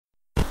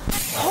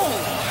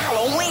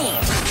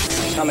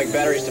Atomic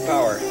batteries to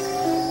power.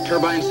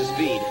 Turbines to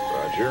speed.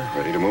 Roger.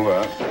 Ready to move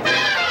out.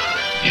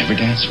 You ever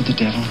dance with the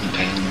devil in the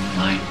pale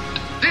moonlight?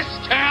 This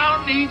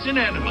town needs an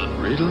enema.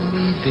 Riddle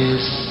me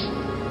this,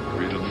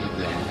 riddle me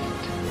that.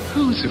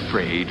 Who's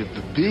afraid of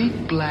the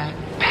big black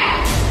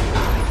bat?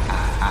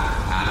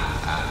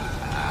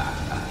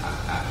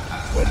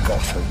 When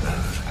Gotham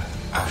is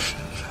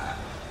ashes,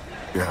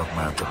 you have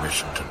my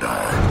permission to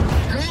die.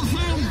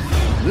 Gotham!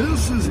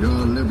 This is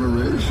your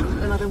liberation.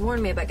 My mother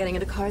warned me about getting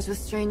into cars with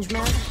strange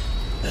men.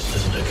 This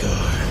isn't a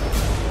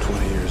car.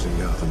 20 years in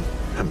Gotham.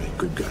 How many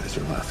good guys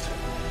are left?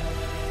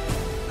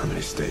 How many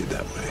stayed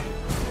that way?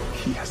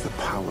 He has the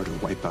power to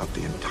wipe out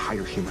the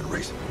entire human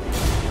race.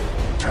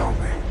 Tell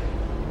me,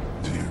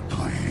 do you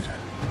bleed?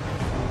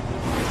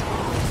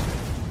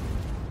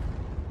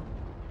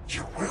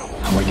 You will.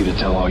 I want you to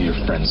tell all your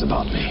friends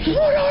about me.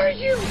 What are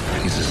you?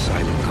 He's a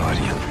silent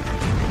guardian.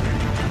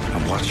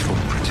 A watchful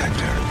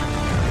protector.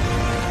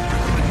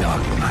 A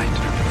dark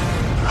knight.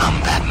 I'm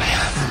Batman.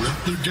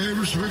 Let the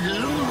games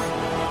begin.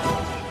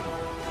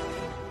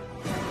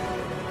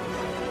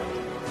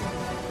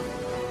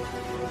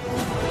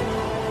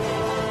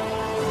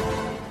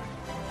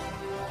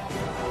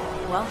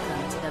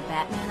 Welcome to the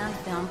Batman on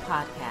Film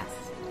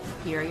podcast.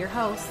 Here are your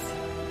hosts,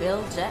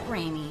 Bill Jett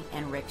Ramey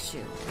and Rick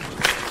Shue.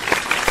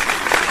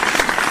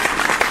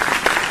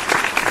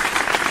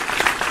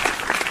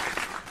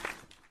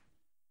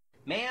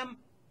 Ma'am,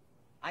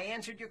 I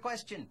answered your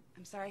question.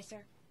 I'm sorry,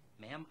 sir.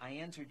 Ma'am, I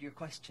answered your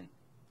question.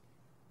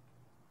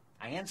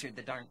 I answered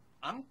the darn...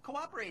 I'm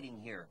cooperating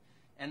here.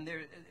 And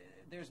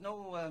there's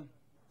no,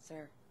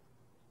 Sir,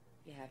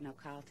 you have no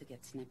call to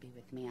get snippy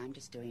with me. I'm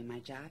just doing my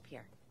job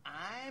here.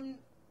 I'm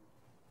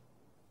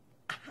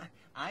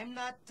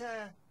not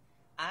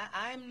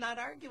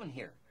arguing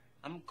here.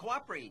 I'm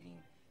cooperating.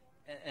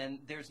 And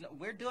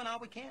we're doing all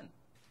we can.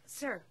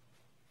 Sir,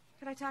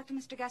 could I talk to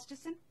Mr.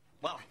 Gustafson?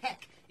 Well,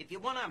 heck, if you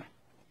wanna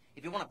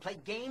play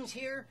games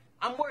here,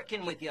 I'm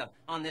working with you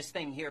on this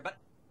thing here, but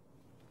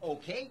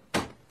okay.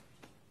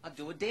 I'll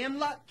do a damn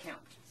luck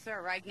count.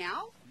 Sir, right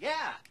now?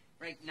 Yeah,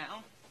 right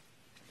now.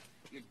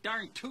 You're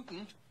darn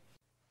tootin'.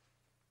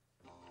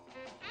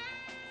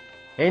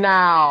 Hey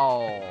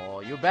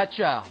now, you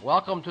betcha.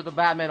 Welcome to the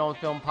Batman on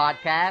Film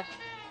podcast.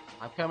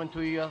 I'm coming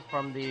to you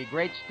from the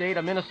great state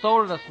of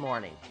Minnesota this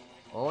morning.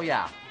 Oh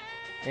yeah.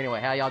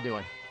 Anyway, how y'all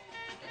doing?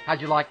 How'd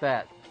you like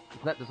that?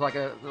 It's like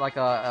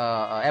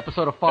a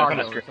episode of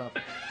Fargo or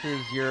something.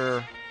 This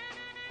is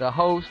the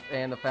host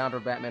and the founder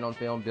of Batman on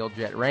Film, Bill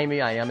Jett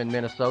Ramey. I am in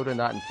Minnesota,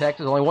 not in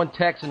Texas. Only one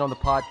Texan on the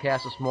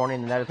podcast this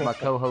morning, and that is my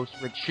co-host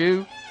Rick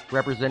Shue,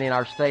 representing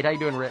our state. How you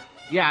doing, Rick?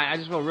 Yeah, I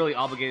just feel really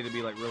obligated to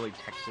be like really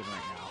Texan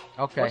right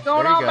now. Okay. What's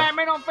going on,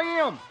 Batman on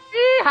Film?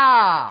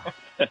 Yeehaw!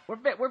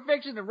 We're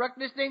fixing to ruck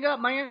this thing up,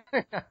 man.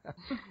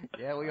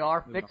 Yeah, we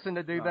are fixing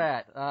to do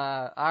that.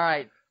 All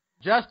right.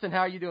 Justin, how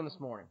are you doing this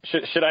morning?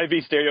 Should I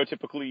be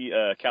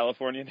stereotypically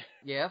Californian?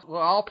 Yes.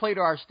 Well, I'll play to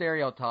our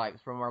stereotypes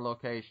from our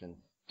locations.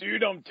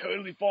 Dude, I'm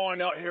totally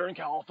fine out here in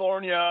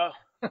California.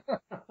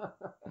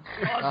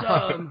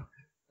 Awesome.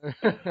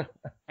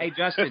 Hey,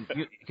 Justin,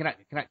 can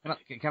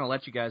I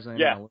let you guys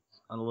in on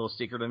a little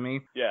secret of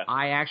me? Yeah.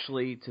 I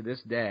actually, to this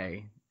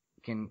day,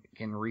 can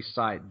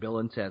recite Bill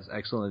and Ted's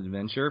Excellent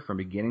Adventure from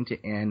beginning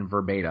to end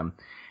verbatim.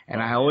 And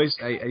I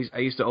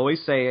used to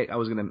always say I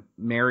was going to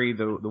marry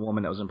the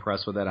woman that was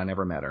impressed with that. I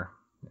never met her,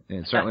 and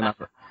it's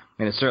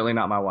certainly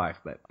not my wife.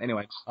 But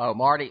anyway. Oh,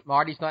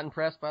 Marty's not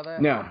impressed by that?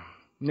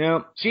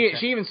 No. She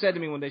even said to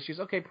me one day, she's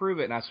okay, prove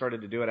it. And I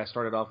started to do it. I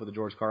started off with the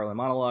George Carlin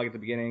monologue at the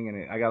beginning,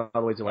 and I got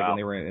all the way to when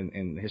they were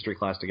in history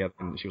class together.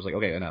 And she was like,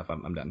 okay, enough,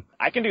 I'm done.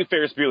 I can do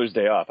Ferris Bueller's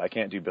Day Off. I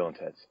can't do Bill and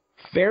Ted's.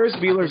 Ferris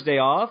Bueller's Day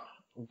Off.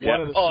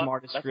 One of the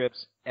smartest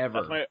scripts ever.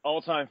 That's my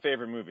all-time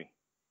favorite movie.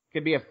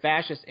 Could be a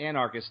fascist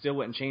anarchist, still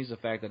wouldn't change the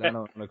fact that I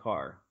don't own a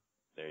car.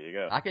 There you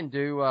go. I can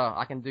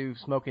do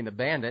Smoking the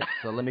Bandit.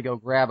 So let me go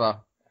grab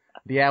a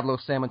Diablo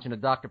sandwich and a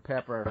Dr.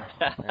 Pepper.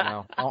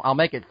 I'll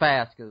make it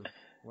fast because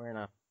we're in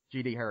a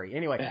GD hurry.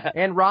 Anyway,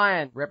 and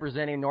Ryan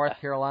representing North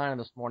Carolina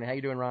this morning. How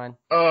you doing, Ryan?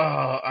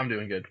 I'm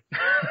doing good.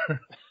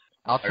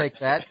 I'll take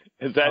that.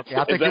 Is that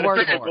I'll take your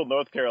word for it.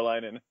 North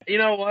Carolinian? You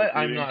know what?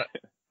 I'm not.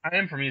 I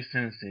am from East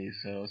Tennessee,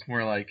 so it's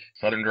more like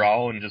Southern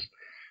drawl and just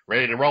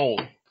ready to roll.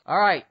 All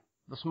right.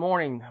 This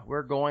morning,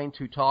 we're going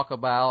to talk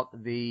about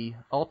the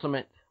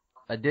Ultimate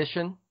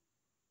Edition,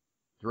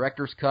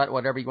 Director's Cut,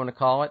 whatever you want to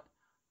call it,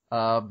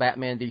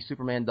 Batman v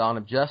Superman Dawn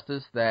of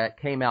Justice that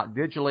came out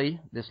digitally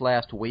this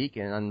last week,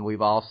 and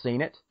we've all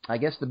seen it. I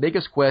guess the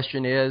biggest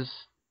question is,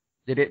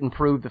 did it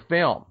improve the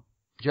film?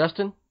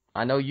 Justin,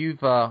 I know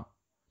you've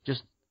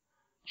just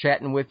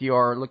chatting with you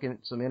or looking at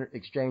some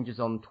exchanges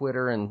on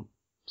Twitter and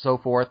so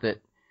forth that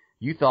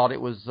you thought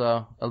it was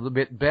a little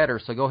bit better.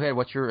 So go ahead.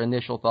 What's your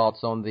initial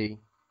thoughts on the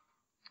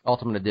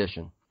Ultimate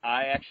Edition?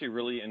 I actually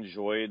really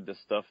enjoyed the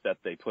stuff that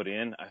they put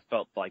in. I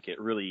felt like it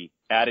really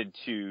added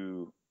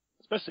to,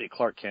 especially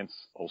Clark Kent's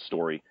whole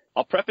story.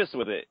 I'll preface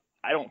with it.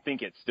 I don't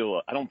think it's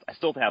still, I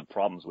still have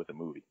problems with the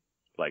movie.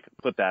 Like,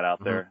 put that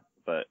out there.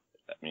 But,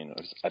 I mean,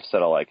 I've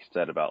said all I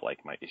said about, like,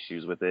 my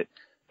issues with it.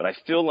 But I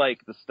feel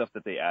like the stuff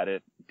that they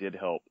added did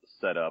help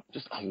set up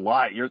just a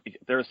lot.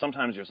 There are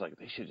sometimes you're just like,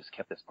 they should have just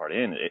kept this part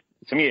in.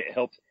 To me, it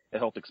helped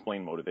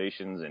explain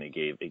motivations, and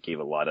it gave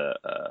a lot of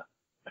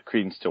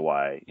credence to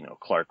why,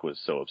 Clark was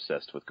so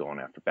obsessed with going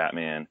after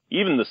Batman.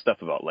 Even the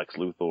stuff about Lex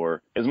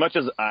Luthor. As much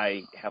as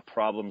I have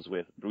problems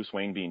with Bruce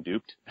Wayne being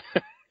duped,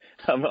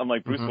 I'm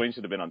like, Bruce Wayne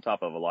should have been on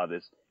top of a lot of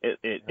this.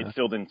 It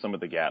filled in some of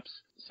the gaps.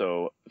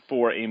 So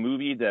for a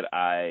movie that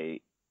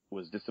I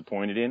was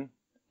disappointed in,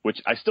 which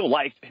I still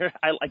liked,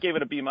 I gave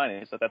it a B-,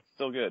 so that's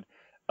still good.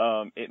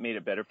 It made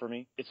it better for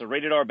me. It's a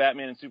rated R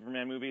Batman and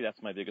Superman movie.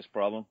 That's my biggest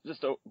problem. Just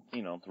to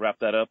wrap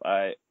that up,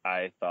 I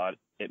thought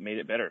it made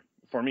it better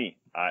for me.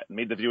 It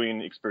made the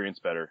viewing experience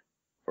better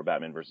for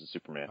Batman versus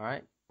Superman. All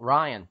right.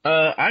 Ryan.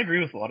 I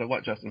agree with a lot of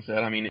what Justin said.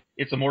 I mean,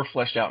 it's a more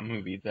fleshed out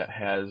movie that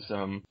has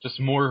just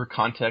more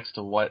context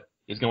to what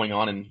is going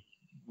on and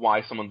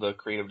why some of the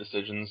creative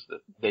decisions that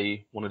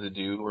they wanted to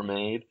do were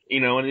made.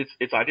 And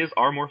its ideas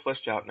are more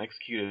fleshed out and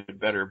executed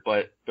better,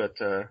 but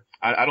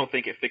I don't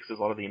think it fixes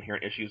a lot of the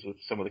inherent issues with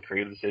some of the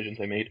creative decisions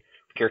they made,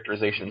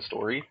 characterization and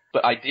story.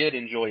 But I did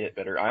enjoy it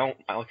better. I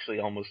actually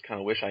almost kind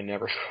of wish I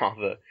never saw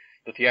the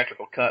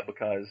theatrical cut,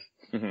 because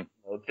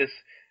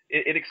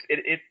it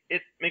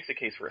makes a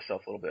case for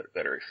itself a little bit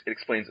better. It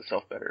explains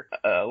itself better.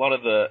 A lot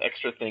of the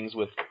extra things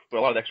with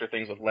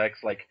Lex,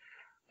 like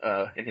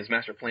in his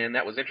master plan,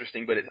 that was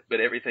interesting, but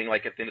everything,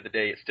 like, at the end of the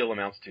day, it still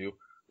amounts to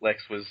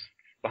Lex was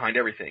behind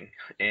everything.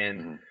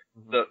 And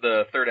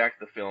the third act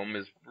of the film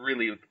is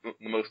really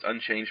the most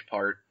unchanged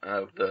part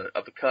of the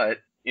cut.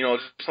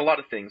 Just a lot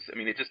of things. I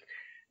mean, it just,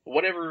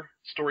 whatever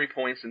story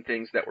points and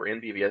things that were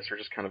in BVS are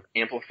just kind of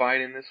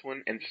amplified in this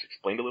one and just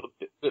explained a little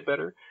bit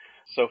better.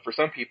 So for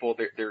some people,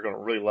 they're going to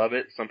really love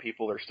it. Some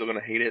people are still going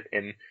to hate it.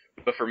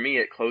 But for me,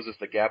 it closes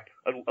the gap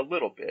a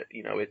little bit.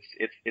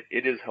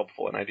 It is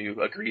helpful, and I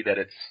do agree that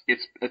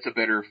it's a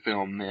better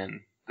film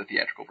than the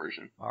theatrical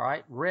version. All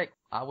right, Rick.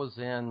 I was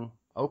in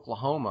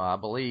Oklahoma, I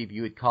believe.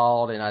 You had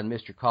called, and I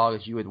missed your call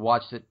because you had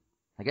watched it,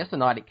 I guess, the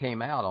night it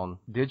came out on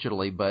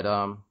digitally. But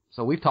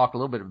so we've talked a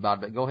little bit about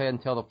it. But go ahead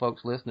and tell the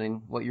folks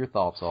listening what your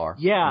thoughts are.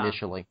 Yeah,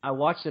 initially. I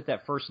watched it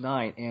that first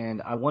night,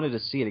 and I wanted to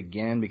see it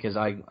again because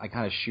I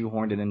kind of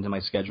shoehorned it into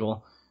my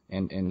schedule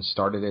and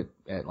started it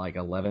at like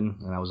 11,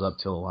 and I was up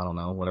till, I don't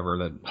know, whatever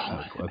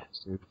that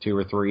 2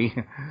 or 3,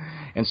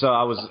 and so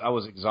I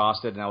was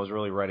exhausted, and I was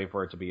really ready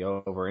for it to be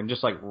over. And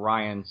just like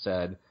Ryan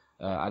said,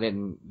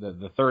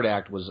 the third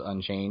act was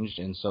unchanged,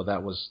 and so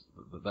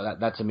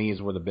that to me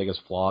is where the biggest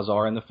flaws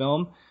are in the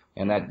film.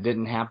 And that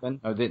didn't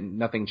happen,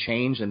 nothing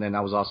changed. And then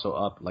I was also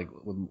up, like,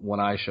 with one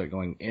eye shut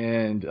going,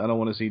 and I don't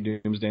want to see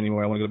Doomsday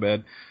anymore. I want to go to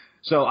bed.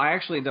 So I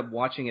actually ended up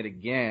watching it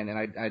again, and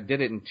I did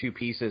it in 2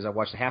 pieces. I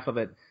watched half of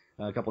it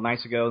a couple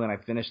nights ago, then I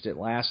finished it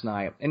last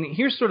night. And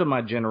here's sort of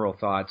my general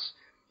thoughts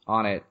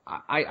on it.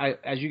 I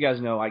as you guys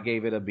know, I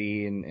gave it a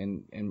B,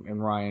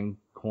 and Ryan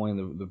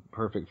coined the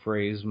perfect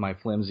phrase, my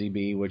flimsy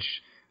B, which,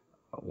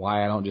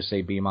 why I don't just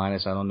say B-, I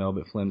don't know,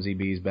 but flimsy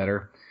B is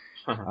better.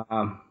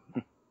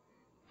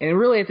 And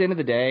really, at the end of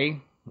the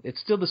day, it's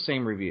still the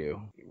same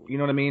review. You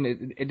know what I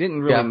mean? It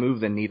didn't really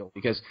move the needle,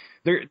 because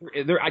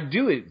I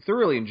do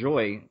thoroughly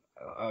enjoy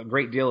a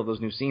great deal of those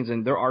new scenes,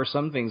 and there are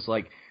some things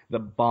like the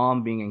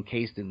bomb being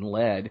encased in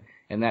lead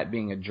and that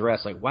being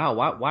addressed. Like, wow,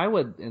 why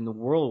would in the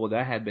world would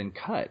that have been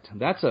cut?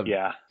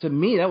 To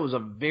me, that was a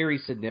very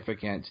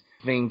significant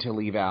thing to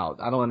leave out.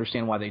 I don't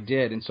understand why they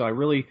did, and so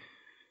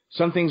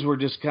some things were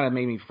just kind of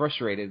made me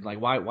frustrated. Like,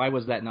 why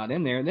was that not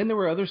in there? And then there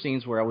were other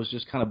scenes where I was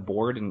just kind of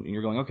bored, and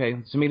you're going, okay,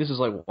 to me this is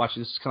like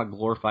watching, this is kind of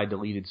glorified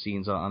deleted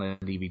scenes on a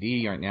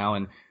DVD right now,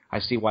 and I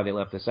see why they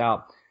left this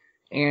out.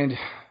 And,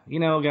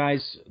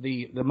 guys,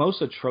 the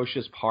most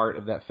atrocious part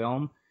of that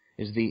film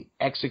is the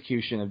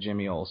execution of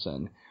Jimmy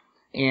Olsen.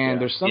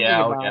 And there's something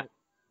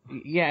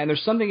and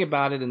there's something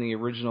about it in the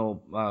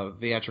original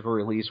theatrical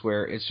release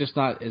where it's just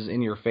not as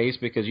in your face,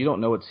 because you don't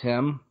know it's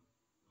him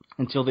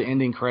until the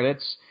ending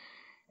credits.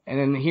 And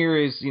then here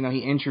is, he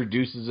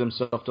introduces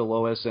himself to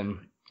Lois, and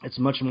it's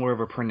much more of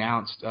a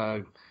pronounced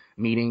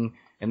meeting,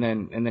 and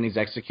then he's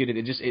executed.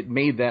 It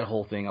made that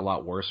whole thing a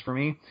lot worse for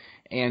me.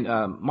 And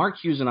Mark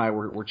Hughes and I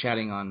were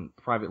chatting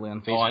privately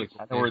on Facebook.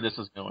 I know where this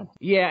is going.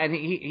 Yeah, and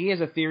he has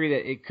a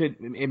theory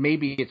that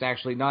maybe it's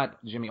actually not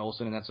Jimmy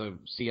Olsen, and that's a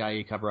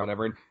CIA cover or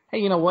whatever. And hey,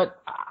 you know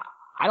what?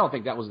 I don't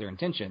think that was their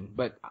intention,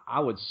 but I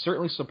would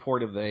certainly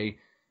support if they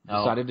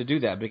decided to do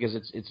that, because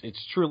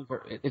it's truly,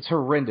 it's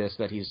horrendous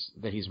that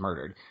he's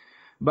murdered.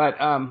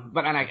 But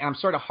I'm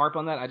sorry to harp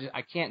on that.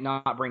 I can't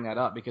not bring that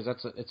up, because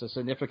it's a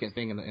significant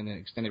thing in the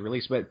extended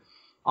release. But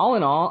all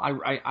in all,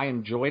 I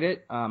enjoyed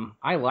it.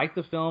 I like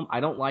the film.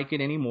 I don't like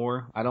it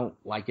anymore. I don't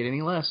like it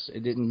any less.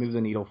 It didn't move the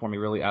needle for me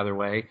really either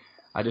way.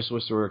 I just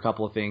wish there were a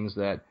couple of things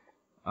that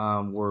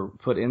were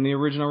put in the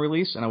original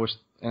release, and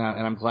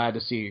I'm glad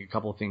to see a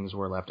couple of things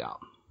were left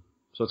out.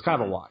 So it's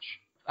kind of a watch.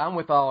 I'm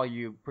with all of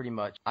you pretty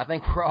much. I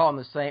think we're all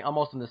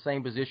almost in the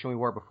same position we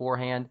were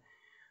beforehand.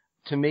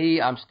 To me,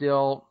 I'm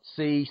still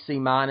C-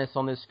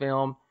 on this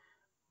film.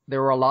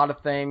 There were a lot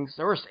of things,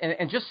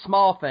 and just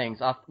small things.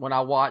 When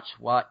I watch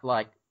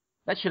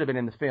That should have been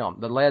in the film.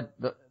 The lead,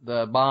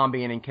 the bomb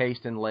being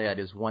encased in lead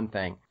is one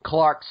thing.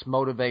 Clark's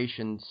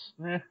motivations.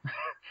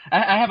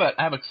 I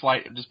have a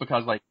slight, just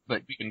because, like,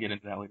 but we can get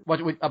into that later.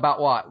 About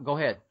what? Go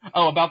ahead.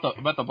 Oh, about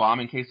the bomb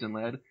encased in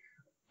lead.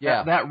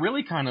 Yeah. That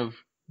really kind of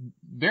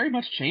very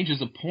much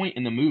changes a point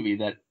in the movie.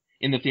 That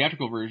in the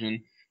theatrical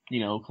version,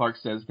 Clark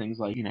says things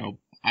like,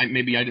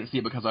 maybe I didn't see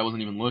it because I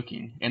wasn't even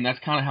looking, and that's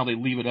kind of how they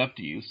leave it up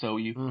to you. So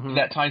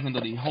that ties into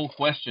the whole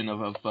question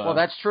of well,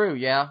 that's true,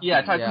 yeah. Yeah,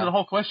 it ties into the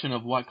whole question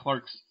of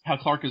how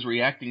Clark is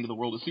reacting to the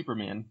world of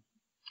Superman,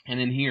 and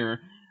in here,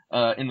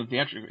 in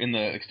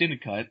the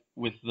extended cut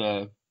with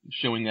the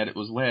showing that it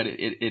was lead,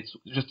 it's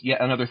just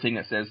yet another thing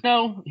that says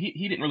no,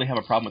 he didn't really have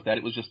a problem with that.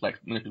 It was just like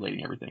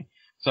manipulating everything.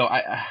 So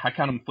I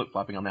kind of flip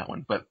flopping on that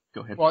one, but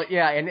go ahead. Well,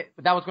 yeah, and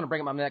that was going to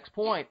bring up my next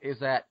point, is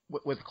that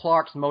with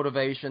Clark's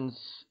motivations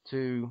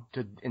to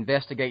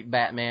investigate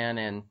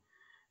Batman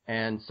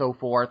and so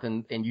forth,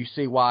 and you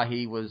see why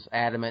he was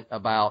adamant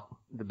about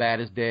the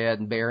Bat is dead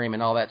and bury him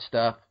and all that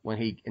stuff when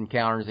he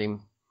encounters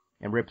him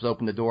and rips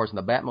open the doors in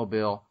the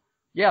Batmobile.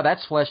 Yeah,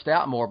 that's fleshed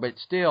out more, but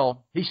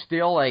he's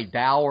still a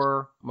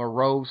dour,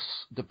 morose,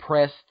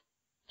 depressed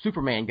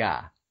Superman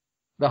guy.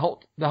 The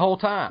whole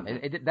time.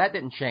 That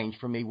didn't change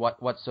for me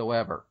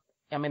whatsoever.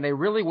 I mean, they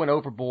really went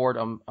overboard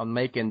on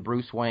making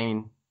Bruce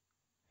Wayne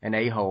an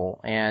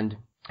a-hole, and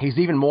he's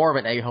even more of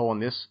an a-hole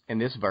in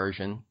this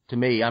version to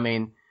me. I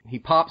mean, he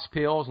pops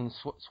pills and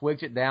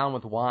swigs it down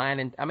with wine,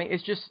 and I mean,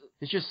 it's just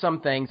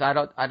some things I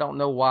don't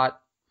know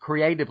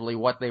creatively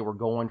what they were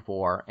going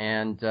for,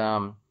 and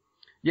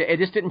yeah, it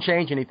just didn't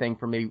change anything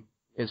for me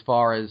as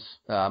far as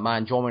my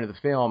enjoyment of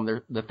the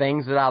film. The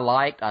things that I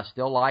liked, I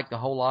still liked a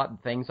whole lot.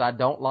 The things I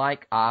don't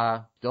like,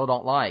 I still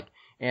don't like.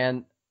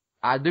 And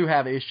I do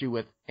have an issue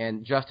with,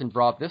 and Justin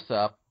brought this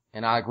up,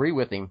 and I agree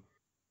with him,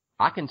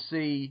 I can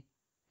see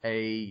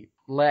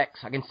Lex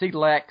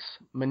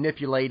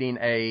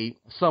manipulating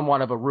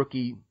somewhat of a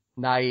rookie,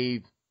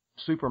 naive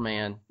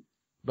Superman,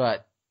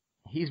 but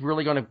he's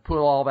really going to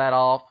pull all that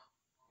off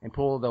and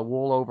pull the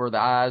wool over the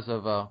eyes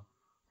of a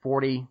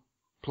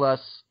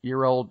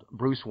 40-plus-year-old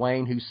Bruce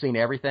Wayne who's seen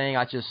everything.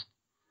 I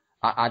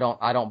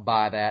don't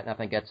buy that, and I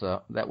think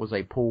that was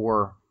a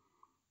poor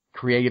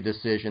creative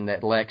decision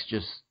that Lex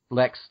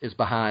is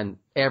behind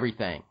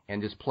everything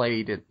and just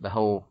played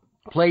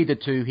the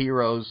two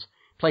heroes,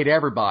 played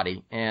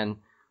everybody, and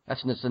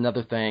that's just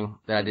another thing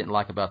that I didn't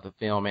like about the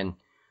film. And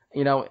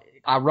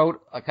I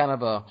wrote a kind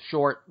of a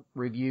short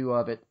review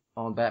of it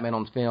on Batman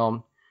on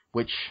Film,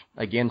 which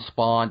again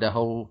spawned a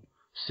whole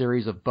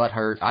series of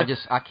butthurt.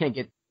 I can't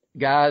get.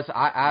 Guys,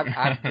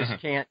 I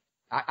just can't.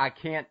 I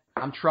can't.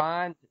 I'm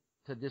trying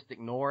to just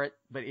ignore it,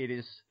 but it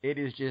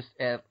is just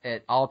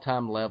at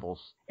all-time levels.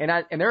 And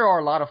there are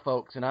a lot of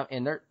folks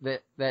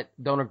that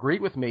don't agree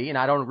with me, and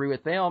I don't agree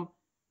with them.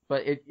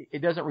 But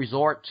it doesn't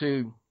resort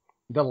to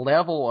the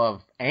level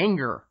of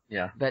anger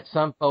that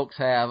some folks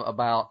have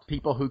about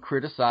people who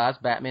criticize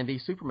Batman v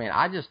Superman.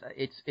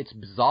 It's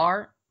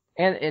bizarre,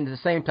 and at the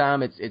same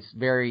time, it's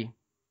very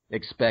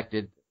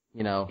expected.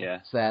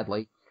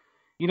 Sadly.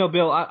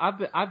 Bill,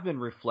 I've been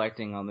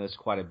reflecting on this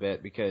quite a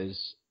bit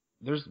because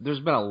there's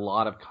been a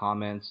lot of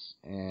comments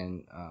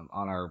and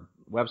on our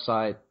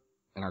website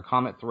and our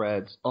comment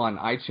threads on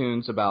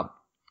iTunes about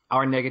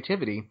our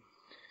negativity,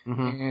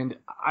 and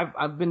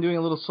I've been doing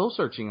a little soul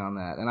searching on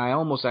that, and I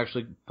almost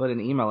actually put an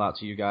email out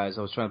to you guys.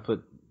 I was trying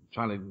to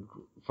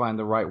find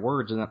the right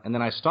words, and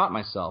then I stopped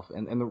myself,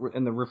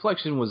 and the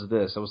reflection was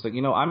this: I was like,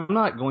 I'm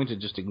not going to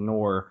just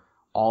ignore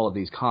all of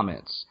these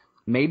comments.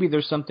 Maybe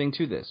there's something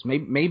to this.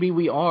 Maybe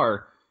we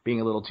are being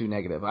a little too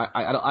negative.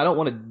 I don't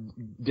want to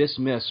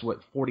dismiss what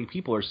 40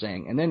 people are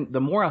saying. And then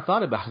the more I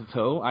thought about it,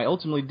 though, I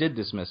ultimately did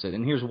dismiss it,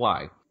 and here's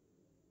why.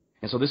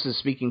 And so this is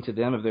speaking to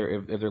them if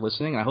they're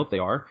listening, and I hope they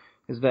are,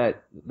 is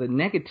that the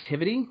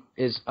negativity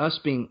is us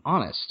being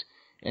honest.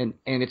 And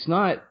it's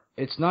not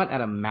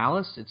out of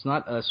malice. It's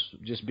not us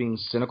just being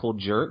cynical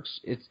jerks.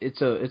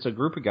 It's a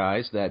group of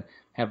guys that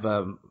have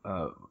a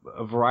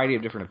variety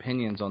of different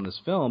opinions on this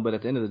film, but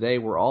at the end of the day,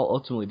 we're all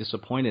ultimately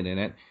disappointed in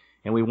it,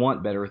 and we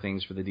want better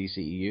things for the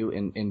DCEU,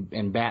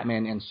 and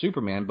Batman and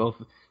Superman both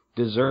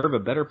deserve a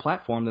better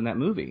platform than that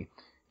movie.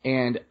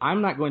 And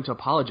I'm not going to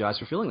apologize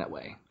for feeling that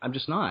way. I'm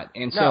just not.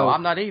 And no,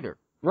 I'm not either.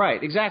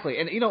 Right, exactly.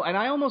 And and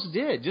I almost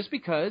did, just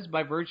because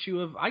by virtue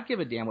of I give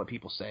a damn what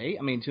people say.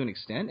 I mean, to an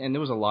extent, and there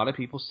was a lot of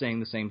people saying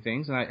the same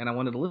things, and I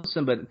wanted to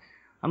listen, but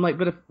I'm like,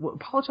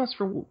 apologize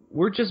for,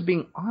 we're just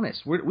being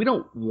honest. We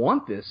don't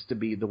want this to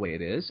be the way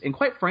it is. And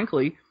quite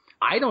frankly,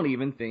 I don't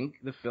even think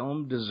the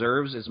film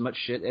deserves as much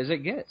shit as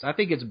it gets. I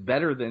think it's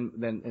better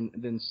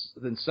than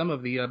some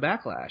of the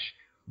backlash.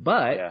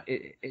 But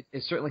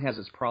it certainly has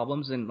its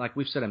problems. And like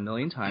we've said a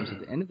million times, at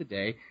the end of the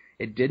day,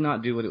 it did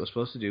not do what it was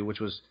supposed to do,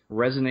 which was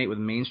resonate with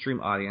mainstream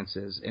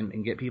audiences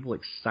and get people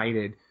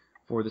excited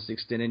for this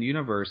extended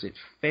universe. It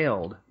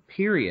failed,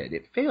 period.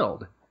 It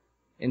failed.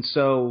 And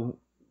so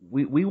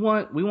we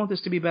want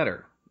this to be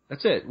better.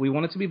 That's it. We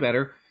want it to be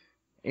better.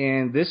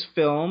 And this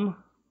film,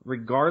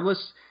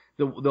 regardless,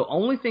 the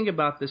only thing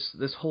about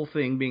this whole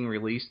thing being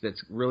released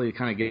that's really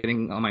kind of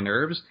getting on my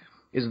nerves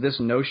is this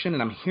notion,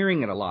 and I'm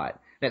hearing it a lot,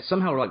 that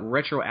somehow like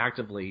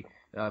retroactively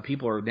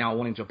people are now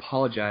wanting to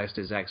apologize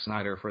to Zack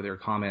Snyder for their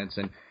comments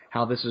and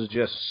how this is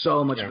just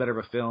so much better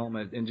of a film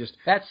and just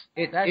that's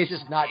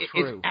just not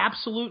true. It's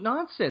absolute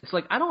nonsense.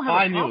 Like I don't have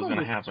I a knew it was problem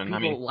gonna with happen.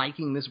 people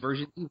liking this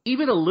version.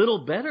 Even a little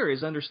better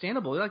is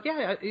understandable. Like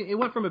yeah, it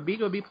went from a B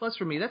to a B plus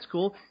for me. That's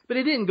cool, but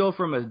it didn't go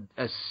from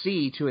a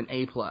C to an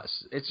A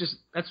plus. It's just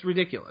that's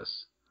ridiculous.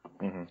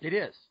 Mm-hmm. It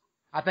is.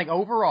 I think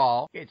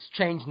overall it's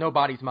changed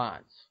nobody's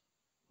minds.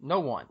 No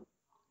one.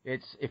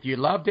 It's if you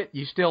loved it,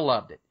 you still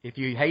loved it. If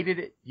you hated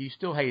it, you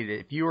still hated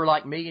it. If you were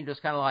like me and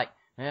just kind of like,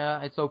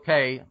 yeah, it's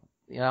okay.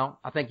 You know,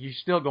 I think you're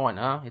still going,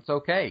 it's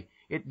okay.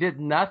 It did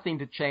nothing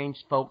to change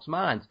folks'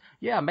 minds.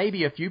 Yeah,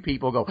 maybe a few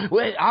people go,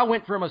 well, I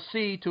went from a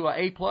C to an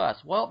A+.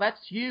 Well, that's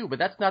you, but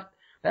that's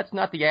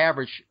not the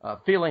average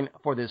feeling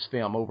for this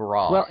film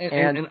overall. Well,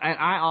 and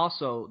I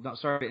also,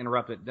 sorry to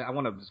interrupt it, I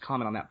want to just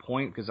comment on that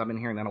point because I've been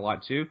hearing that a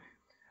lot too.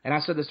 And I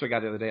said this to a guy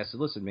the other day. I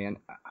said, listen, man,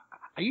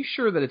 are you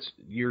sure that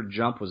your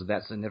jump was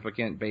that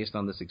significant based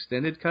on this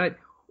extended cut?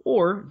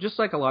 Or just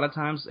like a lot of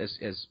times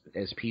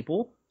as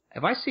people,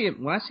 when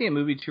I see a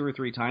movie 2 or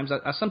 3 times,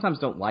 I sometimes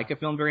don't like a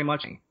film very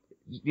much.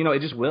 You know,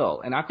 it just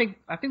will. And I think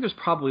there's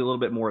probably a little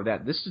bit more of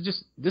that. This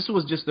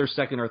was just their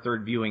second or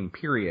third viewing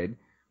period,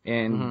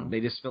 and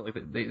they just felt like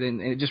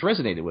and it just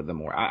resonated with them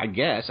more. I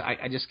guess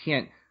I just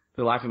can't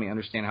for the life of me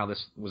understand how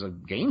this was a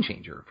game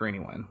changer for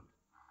anyone.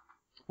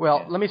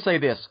 Well, let me say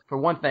this for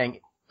one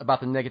thing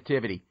about the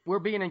negativity. We're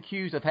being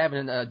accused of having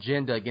an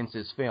agenda against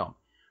this film.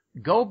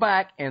 Go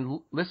back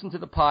and listen to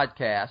the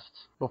podcasts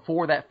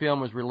before that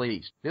film was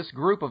released. This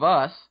group of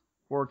us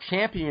were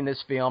championing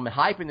this film and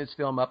hyping this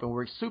film up, and we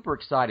were super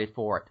excited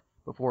for it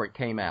before it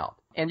came out.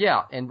 And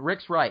yeah, and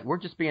Rick's right. We're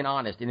just being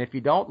honest. And if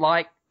you don't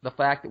like the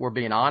fact that we're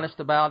being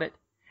honest about it,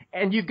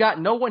 and you've got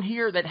no one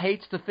here that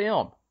hates the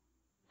film.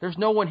 There's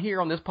no one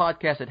here on this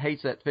podcast that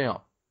hates that film.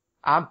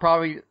 I'm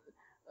probably,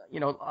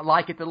 I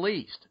like it the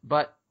least.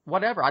 But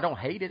whatever, I don't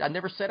hate it. I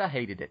never said I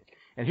hated it.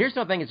 And here's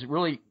another thing that's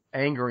really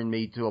angering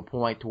me to a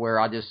point to where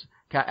I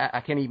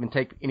can't even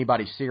take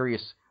anybody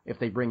serious if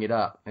they bring it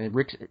up. And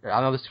Rick, I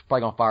know this is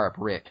probably going to fire up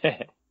Rick.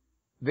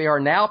 There are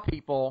now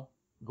people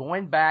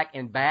going back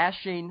and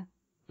bashing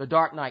the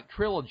Dark Knight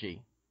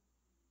trilogy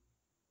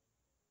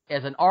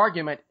as an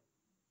argument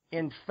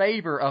in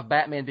favor of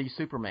Batman v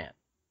Superman.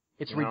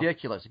 It's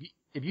ridiculous.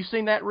 Have you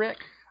seen that, Rick?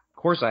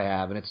 Of course I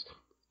have, and it's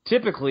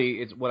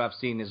typically what I've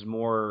seen is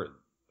more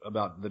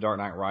about The Dark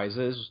Knight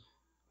Rises.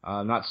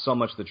 Not so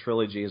much the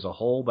trilogy as a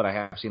whole, but I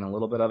have seen a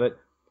little bit of it.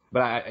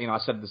 But I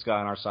said to this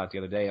guy on our site the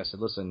other day, I said,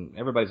 listen,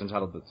 everybody's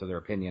entitled to their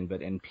opinion,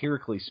 but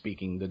empirically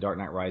speaking, The Dark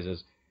Knight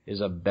Rises is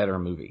a better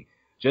movie.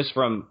 Just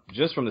from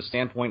the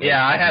standpoint.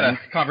 Yeah, I had a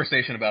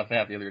conversation about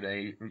that the other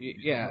day.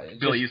 Yeah,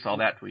 Billy, you saw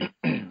that tweet.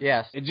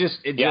 Yes, it just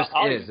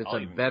is. It's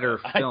a better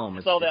film.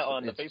 I saw that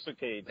on the Facebook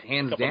page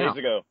hands a couple down. days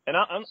ago,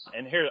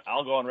 and here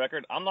I'll go on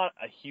record. I'm not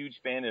a huge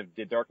fan of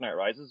The Dark Knight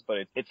Rises,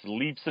 but it's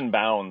leaps and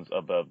bounds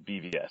above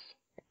BVS.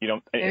 You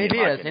know, and it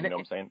is. You know what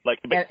I'm saying? Like,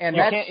 but and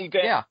you that's, can't.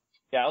 yeah.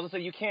 Yeah, I was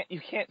gonna say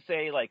you can't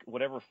say like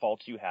whatever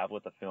faults you have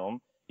with the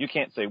film. You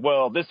can't say,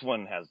 well, this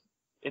one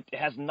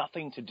has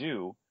nothing to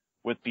do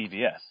with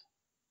BVS.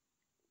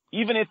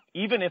 Even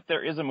if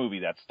there is a movie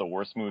that's the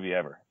worst movie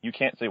ever, you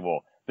can't say,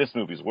 well, this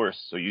movie's worse,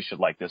 so you should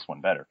like this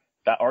one better.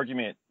 That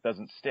argument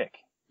doesn't stick.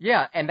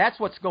 Yeah, and that's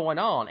what's going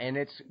on, and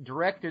it's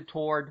directed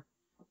toward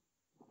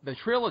the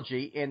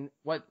trilogy. And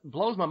what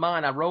blows my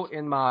mind, I wrote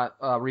in my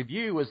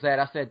review, was that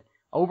I said,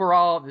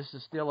 overall, this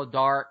is still a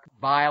dark,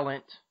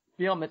 violent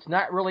film that's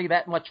not really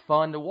that much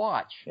fun to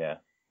watch. Yeah.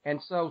 And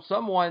so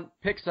someone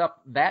picks up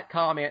that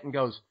comment and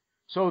goes,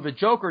 so the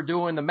Joker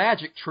doing the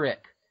magic trick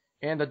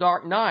and the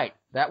Dark Knight,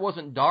 that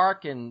wasn't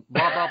dark and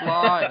blah, blah,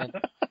 blah. And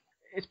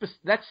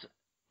that's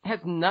has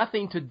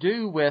nothing to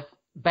do with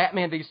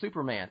Batman v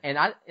Superman. And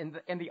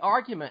the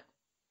argument,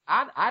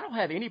 I don't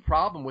have any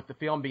problem with the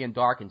film being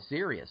dark and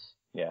serious.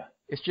 Yeah.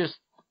 It's just,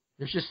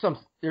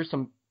 there's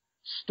some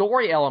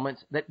story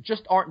elements that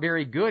just aren't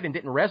very good and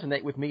didn't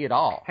resonate with me at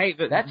all. Hey,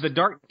 the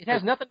Dark, it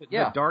has nothing.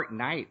 Yeah. The Dark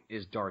Knight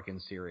is dark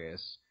and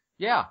serious.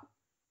 Yeah.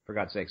 For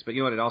God's sakes. But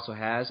you know what it also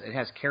has? It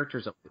has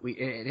characters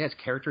it has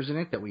characters in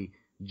it that we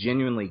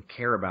genuinely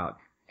care about.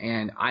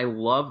 And I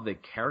love the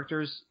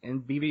characters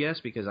in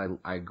BVS because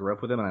I grew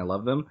up with them and I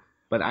love them,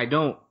 but I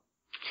don't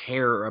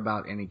care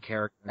about any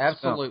character.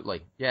 Absolutely.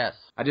 No. Yes.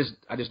 I just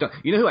don't.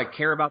 You know who I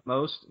care about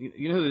most?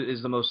 You know who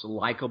is the most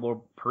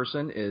likable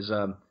person is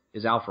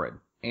Alfred.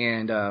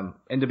 And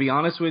to be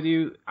honest with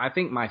you, I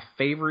think my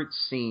favorite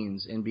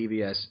scenes in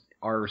BVS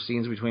are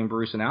scenes between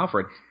Bruce and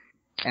Alfred.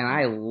 And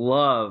I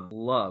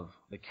love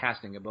the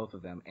casting of both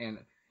of them.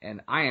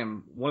 And I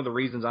am one of the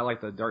reasons I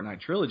like the Dark Knight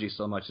trilogy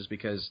so much is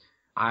because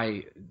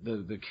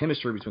the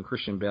chemistry between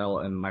Christian Bale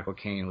and Michael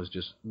Caine was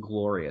just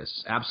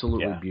glorious,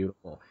 absolutely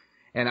beautiful.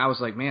 And I was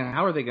like, man,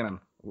 how are they gonna?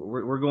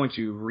 We're going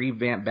to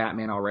revamp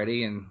Batman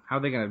already, and how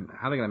are they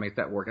gonna make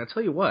that work? And I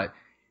tell you what,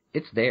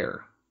 it's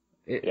there.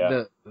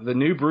 The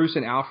new Bruce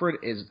and Alfred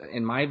is,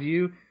 in my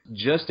view,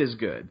 just as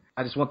good.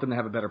 I just want them to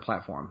have a better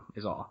platform.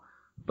 Is all.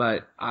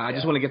 But I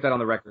just want to get that on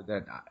the record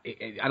that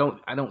I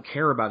don't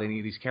care about any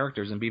of these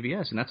characters in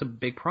BVS, and that's a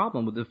big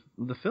problem with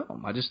the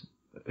film.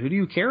 Who do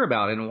you care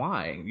about and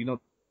why?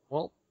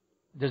 Well,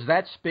 does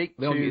that speak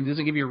to? It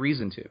doesn't give you a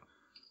reason to.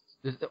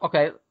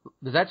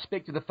 Does that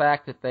speak to the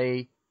fact that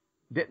they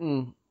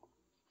didn't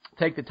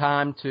take the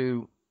time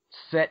to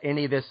set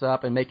any of this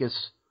up and make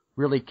us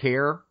really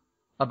care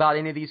about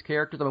any of these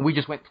characters? I mean, we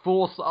just went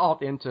full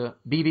assault into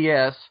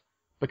BVS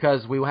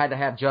because we had to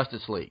have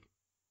Justice League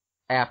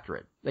after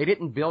it. They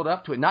didn't build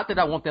up to it. Not that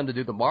I want them to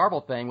do the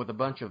Marvel thing with a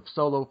bunch of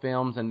solo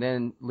films and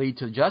then lead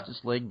to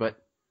Justice League,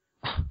 but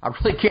I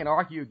really can't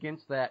argue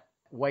against that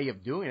way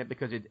of doing it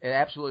because it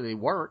absolutely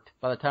worked.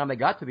 By the time they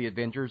got to the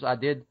Avengers, I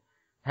did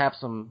have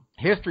some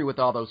history with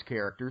all those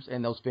characters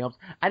in those films,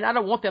 and I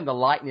don't want them to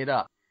lighten it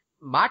up.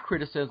 My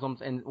criticisms,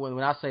 and when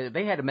I say that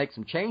they had to make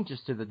some changes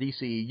to the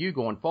DCEU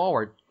going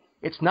forward,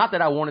 it's not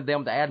that I wanted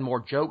them to add more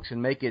jokes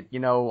and make it,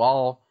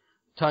 all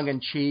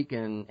tongue-in-cheek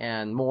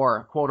and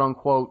more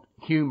quote-unquote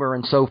humor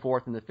and so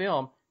forth in the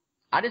film.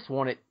 I just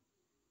want it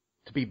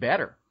to be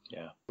better.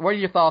 Yeah. What are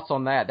your thoughts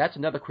on that? That's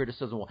another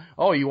criticism.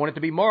 Oh, you want it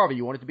to be Marvel,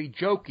 you want it to be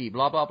jokey,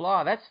 blah, blah,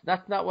 blah.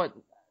 That's not what,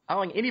 I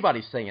don't think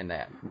anybody's saying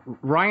that.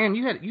 Ryan,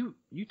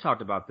 you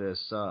talked about this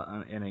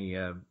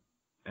in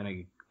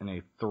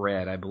a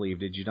thread, I believe,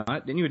 did you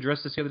not? Didn't you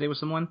address this the other day with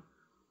someone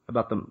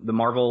about the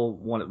Marvel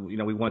one?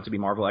 We want it to be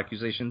Marvel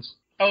accusations.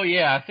 Oh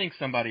yeah, I think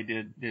somebody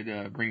did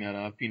bring that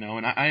up,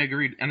 and I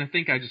agreed, and I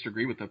think I just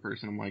agree with that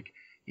person. I'm like,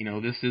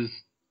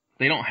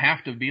 they don't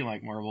have to be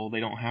like Marvel,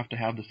 they don't have to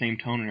have the same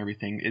tone and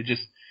everything. It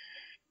just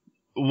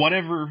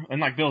whatever,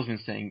 and like Bill's been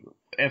saying,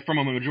 from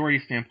a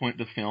majority standpoint,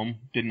 the film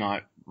did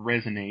not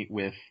resonate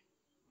with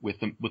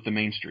the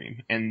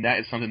mainstream, and that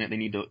is something that they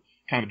need to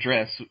kind of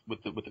address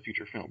with the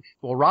future films.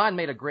 Well, Ryan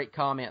made a great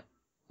comment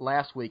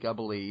last week, I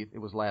believe it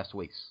was last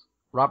week's.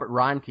 Robert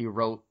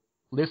Reinke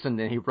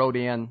listened and he wrote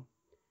in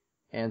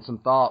and some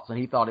thoughts, and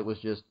he thought it was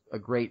just a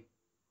great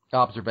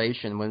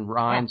observation when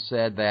Ryan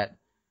said that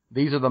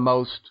these are the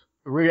most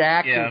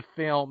reactive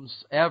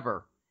films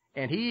ever.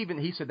 And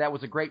he said that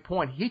was a great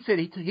point. He said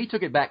he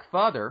took it back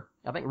further.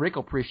 I think Rick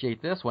will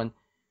appreciate this one.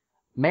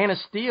 Man of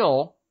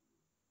Steel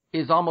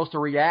is almost a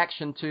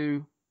reaction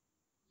to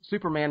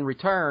Superman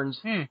Returns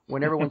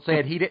when everyone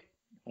said he did.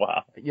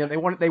 Wow. They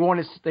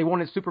wanted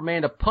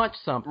Superman to punch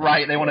something.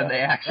 Right. They wanted the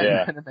action.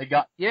 Yeah. And then they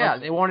got. Yeah.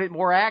 They wanted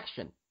more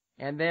action.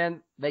 And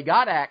then they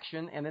got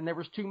action, and then there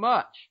was too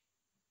much.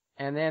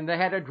 And then they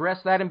had to address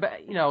that.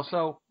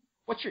 So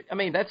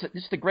that's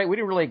just a great, we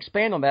didn't really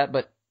expand on that,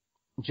 but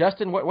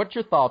Justin, what's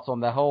your thoughts on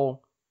the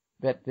whole,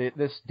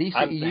 this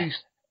DCEU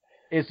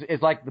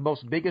is like the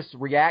most biggest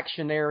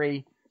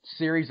reactionary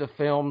series of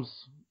films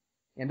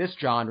in this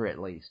genre, at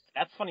least?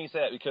 That's funny you say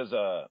that because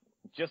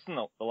just in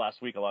the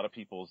last week, a lot of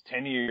people's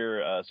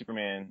 10-year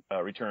Superman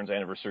Returns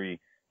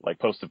anniversary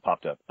posts have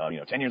popped up.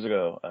 10 years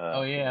ago,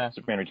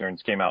 Superman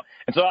Returns came out.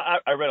 And so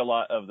I read a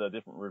lot of the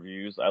different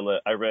reviews.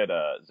 I read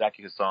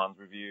Zaki Hassan's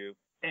review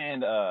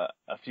and a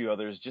few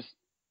others, just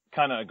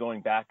kind of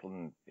going back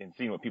and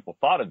seeing what people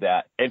thought of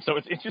that. And so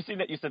it's interesting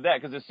that you said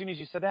that, because as soon as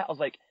you said that, I was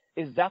like,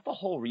 is that the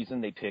whole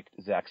reason they picked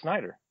Zack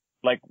Snyder?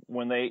 Like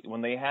when they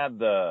had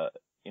the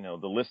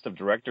list of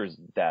directors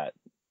that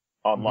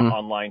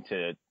online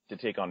to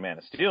take on Man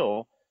of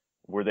Steel,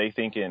 were they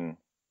thinking,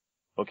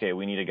 okay,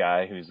 we need a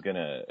guy who's going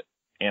to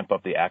amp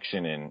up the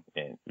action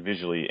and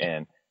visually,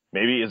 and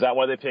maybe is that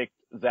why they picked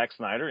Zack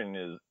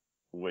Snyder?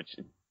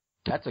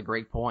 That's a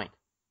great point.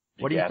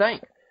 What do you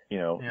think?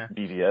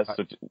 BVS.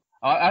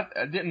 I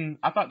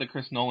thought that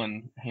Chris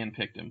Nolan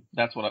handpicked him.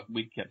 That's what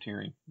we kept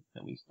hearing,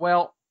 at least.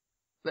 Well,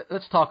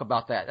 let's talk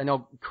about that. I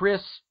know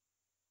Chris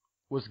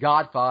was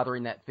Godfather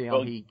in that film.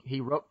 Well,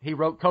 he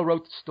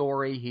co-wrote the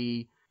story.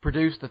 He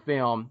produced the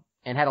film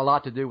and had a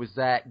lot to do with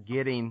Zack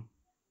getting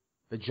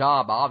the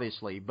job,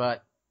 obviously.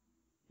 But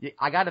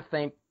I got to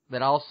think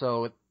that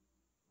also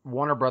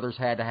Warner Brothers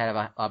had to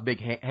have a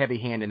big, heavy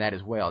hand in that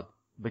as well.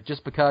 But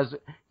just because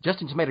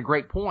Justin's made a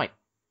great point.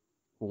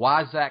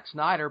 Why Zack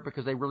Snyder?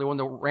 Because they really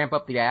wanted to ramp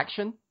up the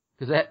action.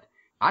 Because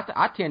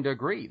I tend to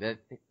agree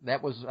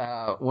that was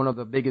one of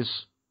the biggest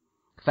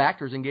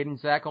factors in getting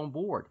Zack on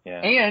board.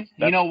 Yeah. And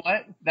you know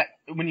what? That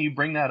when you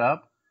bring that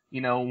up,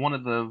 one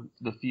of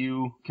the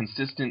few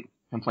consistent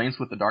complaints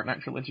with the Dark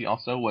Knight trilogy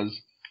also was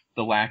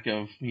the lack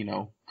of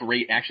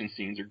great action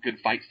scenes or good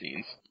fight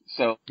scenes.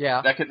 So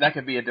that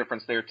could be a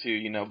difference there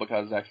too.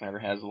 Because Zack Snyder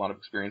has a lot of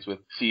experience with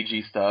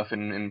CG stuff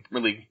and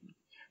really.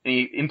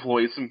 He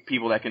employs some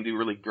people that can do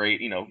really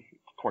great,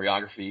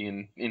 choreography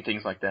and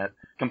things like that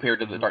compared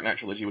to the Dark Knight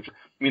trilogy, which,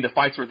 the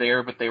fights were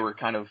there, but they were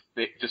kind of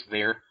just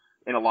there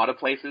in a lot of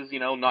places,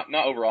 not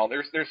overall.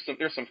 There's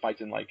some fights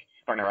in Dark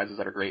Knight Rises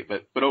that are great,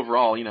 but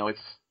overall,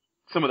 it's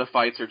some of the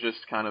fights are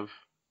just kind of,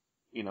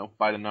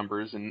 by the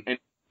numbers and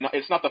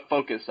it's not the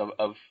focus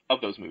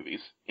of those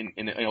movies.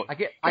 I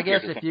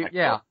guess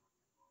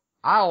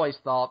I always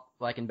thought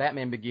in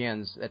Batman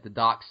Begins at the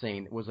dock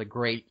scene it was a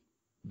great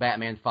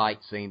Batman fight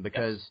scene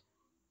because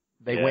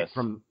they went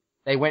from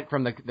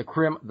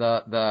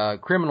the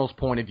criminal's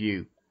point of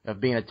view of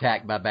being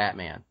attacked by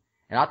Batman,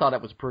 And I thought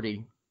that was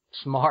pretty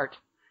smart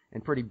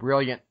and pretty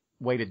brilliant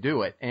way to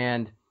do it.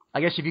 And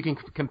I guess if you can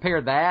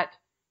compare that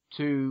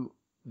to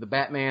the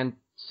Batman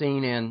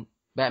scene in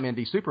Batman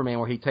v Superman,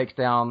 where he takes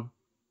down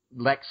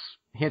Lex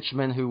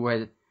henchmen who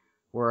had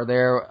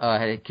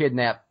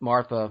kidnapped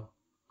Martha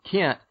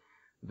Kent,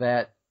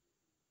 that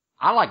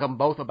I like them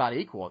both about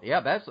equal.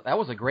 Yeah, that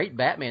was a great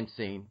Batman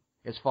scene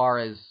as far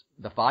as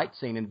the fight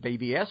scene in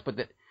BVS,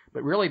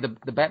 but really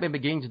the Batman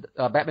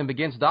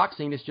Begins Doc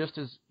scene is just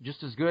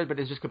as good, but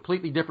it's just a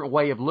completely different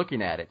way of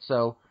looking at it.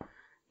 So,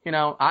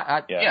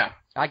 I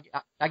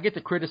get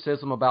the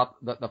criticism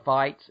about the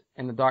fights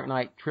in the Dark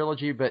Knight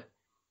trilogy, but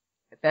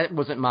that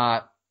wasn't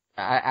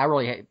I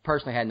really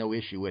personally had no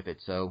issue with it.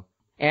 So,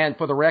 and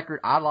for the record,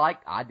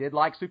 I did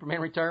like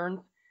Superman Returns,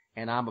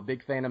 and I'm a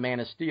big fan of Man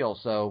of Steel.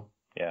 So,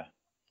 yeah,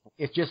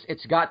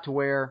 it's got to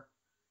where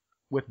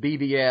with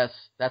BVS,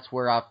 that's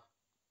where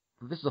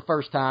this is the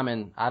first time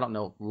in, I don't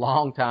know,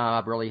 long time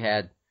I've really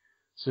had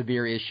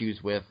severe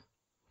issues with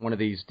one of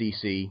these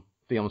DC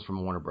films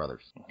from Warner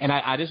Brothers. And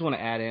I just want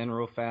to add in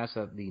real fast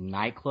that the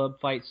nightclub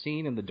fight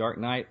scene in The Dark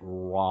Knight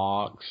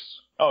rocks.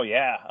 Oh,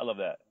 yeah. I love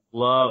that.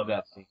 Love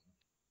that scene.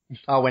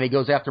 Oh, when he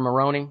goes after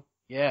Maroni?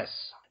 Yes.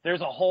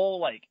 There's a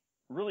whole,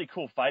 really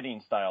cool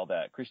fighting style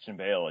that Christian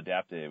Bale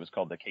adapted. It was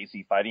called the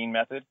Casey fighting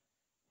method,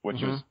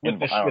 which was with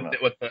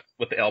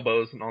the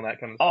elbows and all that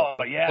kind of stuff.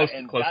 Oh, yeah.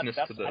 Closeness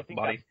to the I think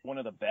body. That's one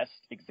of the best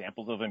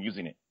examples of him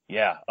using it.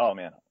 Yeah. Oh,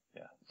 man.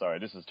 Yeah. Sorry,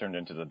 this has turned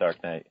into the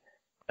Dark Knight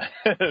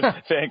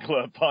fan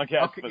club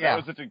podcast, okay, but yeah,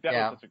 that was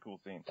such a cool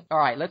scene. All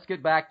right, let's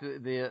get back to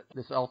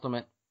this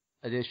Ultimate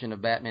Edition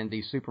of Batman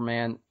v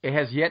Superman. It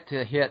has yet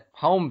to hit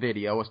home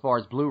video as far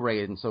as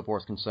Blu-ray and so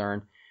forth is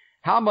concerned.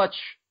 How much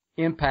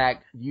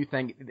impact do you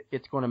think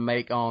it's going to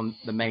make on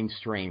the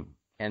mainstream?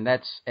 And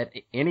that's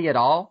any at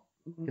all?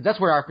 Because that's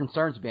where our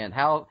concern's been.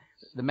 How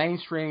the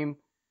mainstream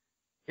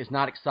is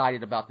not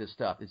excited about this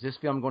stuff. Is this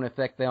film going to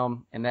affect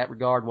them in that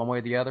regard one way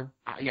or the other?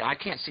 I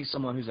can't see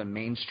someone who's a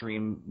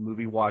mainstream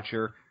movie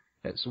watcher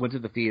that went to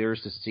the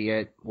theaters to see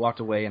it, walked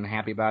away and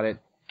happy about it,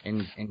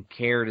 and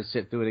care to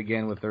sit through it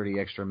again with 30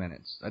 extra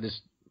minutes. I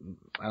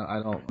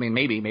don't. I mean,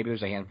 maybe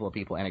there's a handful of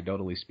people,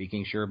 anecdotally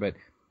speaking, sure, but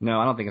no,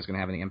 I don't think it's going to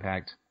have any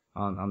impact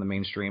on the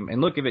mainstream.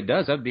 And look, if it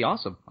does, that'd be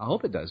awesome. I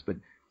hope it does, but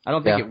I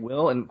don't think it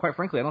will. And quite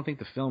frankly, I don't think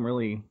the film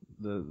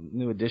the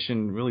new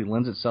edition really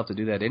lends itself to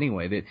do that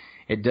anyway.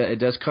 It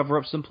does cover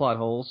up some plot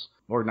holes,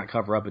 or not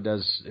cover up. It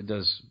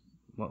does.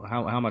 Well,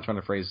 how am I trying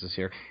to phrase this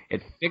here?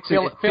 It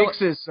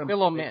fixes some.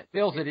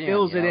 Fills it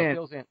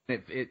in.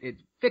 It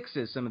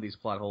fixes some of these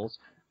plot holes,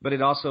 but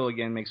it also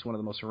again makes one of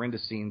the most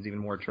horrendous scenes even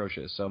more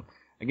atrocious. So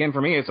again, for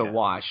me, it's a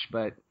wash.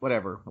 But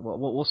whatever.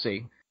 We'll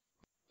see.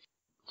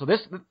 So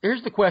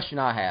here's the question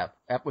I have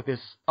with this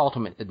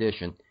Ultimate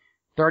Edition: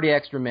 30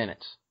 extra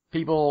minutes.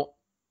 People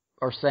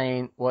are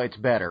saying, well, it's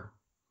better,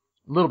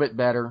 a little bit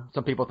better.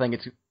 Some people think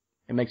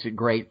it makes it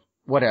great.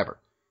 Whatever.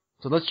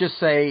 So let's just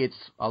say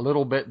it's a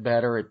little bit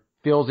better. It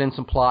fills in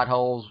some plot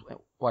holes,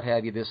 what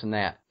have you, this and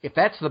that. If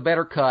that's the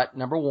better cut,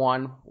 number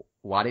one,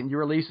 why didn't you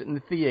release it in the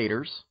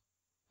theaters?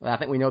 Well, I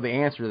think we know the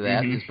answer to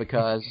that. It's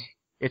because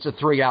it's a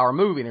 3-hour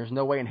movie. There's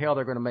no way in hell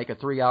they're going to make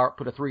put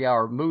a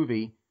 3-hour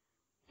movie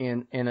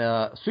in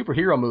a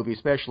superhero movie,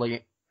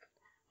 especially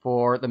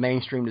for the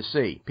mainstream to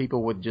see.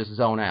 People would just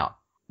zone out.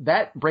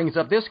 That brings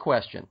up this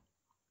question.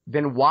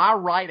 Then why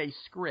write a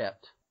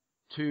script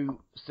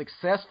to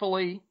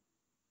successfully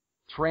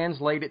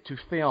translate it to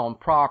film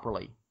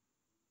properly?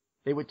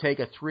 It would take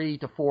a 3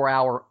 to 4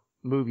 hour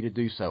movie to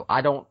do so.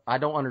 I don't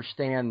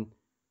understand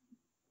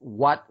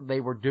what they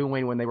were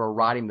doing when they were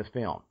writing the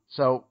film.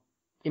 So,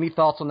 any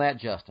thoughts on that,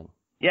 Justin?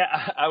 Yeah,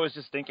 I was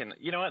just thinking,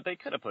 you know what? They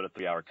could have put a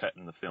 3-hour cut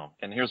in the film,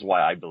 and here's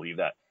why I believe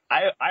that.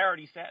 I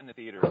already sat in the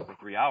theater for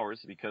 3 hours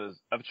because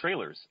of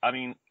trailers. I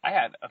mean, I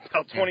had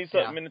about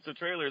 20-something minutes of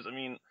trailers. I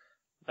mean,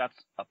 that's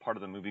a part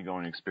of the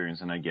movie-going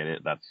experience, and I get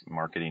it. That's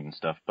marketing and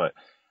stuff. But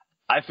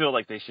I feel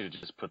like they should have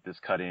just put this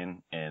cut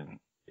in, and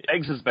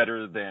eggs is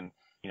better than,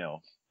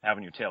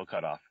 having your tail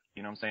cut off.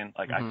 You know what I'm saying?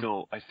 Like, I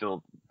feel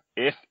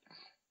if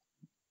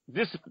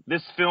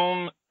this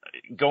film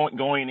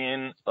going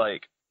in,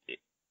 like,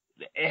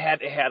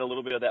 it had a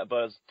little bit of that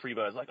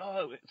pre-buzz, like,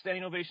 oh,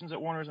 standing ovations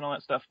at Warner's and all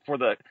that stuff. For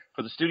the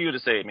studio to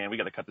say, man, we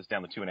got to cut this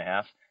down to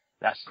 2.5.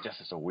 That's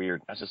just a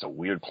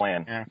weird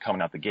plan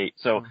coming out the gate.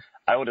 So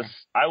I would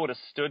have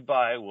stood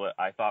by what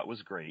I thought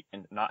was great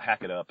and not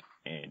hack it up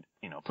and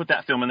put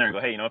that film in there and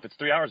go, hey, if it's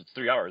 3 hours, it's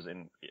 3 hours,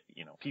 and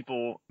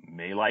people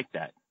may like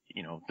that.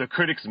 The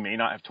critics may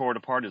not have tore it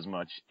apart as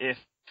much if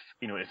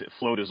it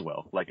flowed as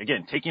well. Like,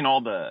 again, taking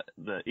all the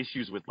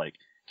issues with, like,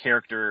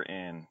 character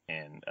and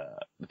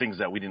the things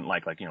that we didn't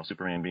like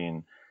Superman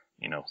being,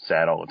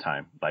 sad all the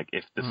time. Like,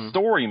 if the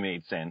story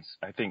made sense,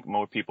 I think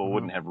most people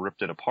wouldn't have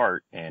ripped it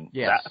apart. And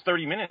that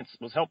 30 minutes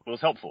was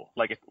helpful.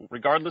 Like,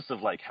 regardless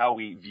of, like, how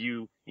we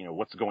view,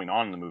 what's going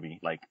on in the movie,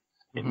 like,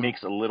 it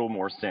makes a little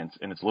more sense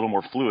and it's a little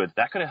more fluid.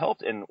 That could have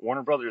helped. And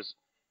Warner Brothers,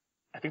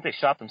 I think they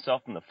shot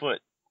themselves in the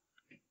foot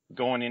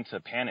going into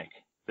Panic.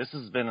 This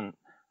has been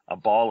a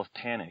ball of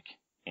panic,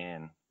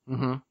 and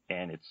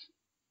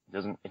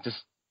it just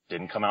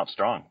didn't come out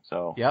strong.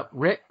 So Yep.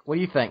 Rick, what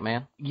do you think,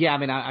 man? Yeah, I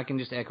mean, I can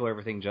just echo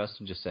everything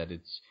Justin just said.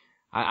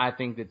 I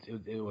think that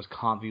it was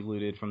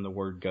convoluted from the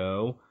word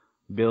go.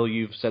 Bill,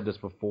 you've said this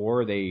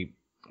before.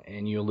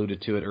 And you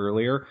alluded to it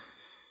earlier.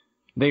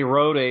 They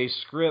wrote a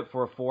script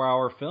for a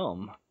 4-hour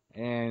film,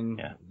 and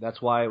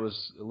that's why it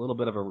was a little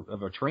bit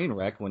of a train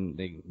wreck when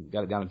they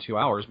got it down to 2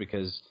 hours,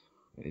 because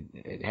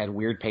it had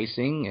weird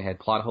pacing, it had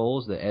plot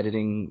holes, the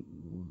editing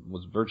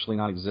was virtually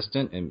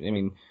non-existent. And I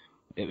mean,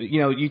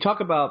 you talk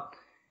about,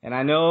 and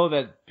I know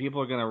that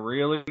people are going to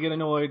really get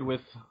annoyed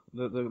with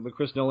the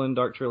Chris Nolan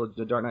Dark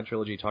Knight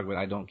trilogy talk about.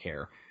 I don't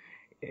care.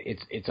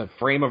 It's a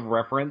frame of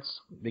reference,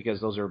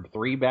 because those are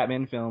 3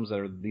 Batman films that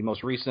are the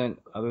most recent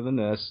other than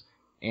this,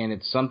 and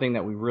it's something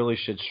that we really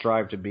should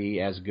strive to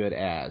be as good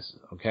as,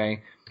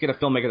 okay? Let's get a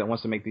filmmaker that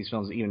wants to make these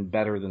films even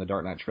better than the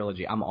Dark Knight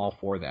trilogy. I'm all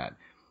for that.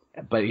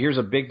 But here's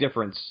a big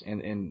difference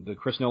in the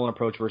Chris Nolan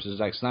approach versus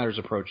Zack Snyder's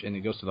approach, and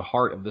it goes to the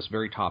heart of this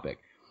very topic.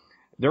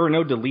 There were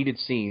no deleted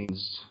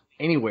scenes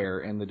anywhere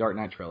in the Dark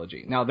Knight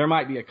trilogy. Now, there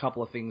might be a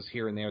couple of things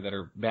here and there that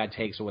are bad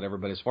takes or whatever,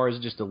 but as far as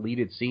just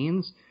deleted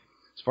scenes,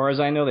 as far as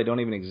I know, they don't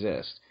even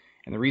exist.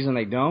 And the reason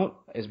they don't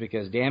is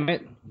because, damn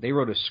it, they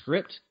wrote a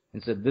script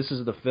and said, this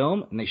is the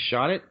film, and they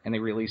shot it, and they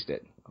released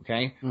it,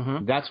 okay?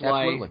 Mm-hmm. That's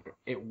why Absolutely.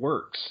 It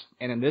works.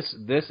 And in this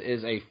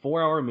is a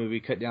 4-hour movie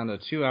cut down to a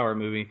 2-hour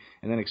movie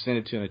and then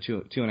extended to a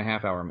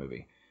 2.5-hour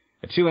movie.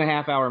 A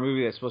 2.5-hour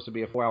movie that's supposed to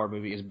be a 4-hour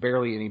movie is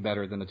barely any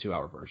better than the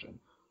 2-hour version.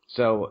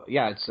 So,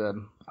 yeah,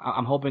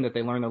 I'm hoping that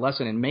they learn their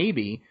lesson, and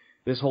maybe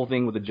this whole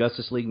thing with the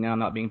Justice League now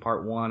not being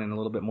part 1 and a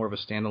little bit more of a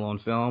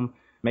standalone film,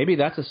 maybe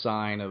that's a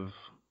sign of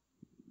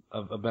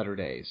better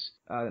days.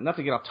 Not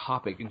to get off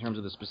topic in terms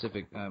of the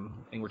specific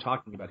thing we're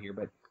talking about here,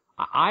 but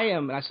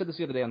and I said this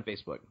the other day on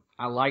Facebook,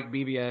 I like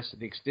BVS.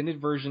 The extended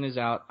version is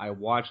out. I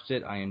watched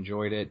it. I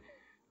enjoyed it.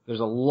 There's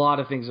a lot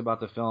of things about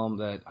the film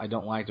that I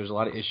don't like. There's a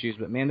lot of issues,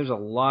 but man, there's a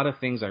lot of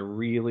things I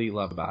really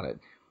love about it.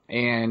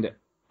 And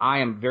I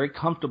am very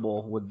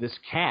comfortable with this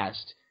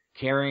cast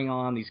carrying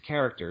on these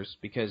characters,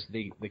 because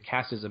the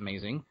cast is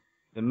amazing.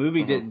 The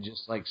movie didn't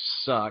just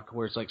suck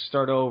where it's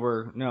start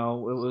over.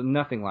 No, it was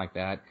nothing like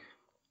that.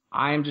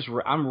 I'm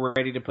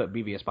ready to put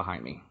BVS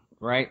behind me,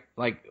 right?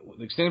 The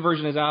extended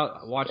version is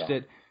out. I watched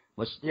it.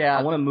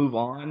 I want to move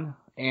on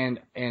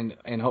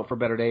and hope for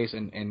better days.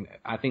 And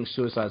I think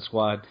Suicide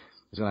Squad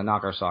is going to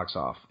knock our socks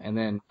off. And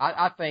then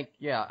I think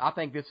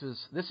this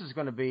is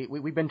going to be.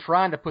 We've been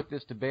trying to put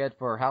this to bed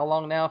for how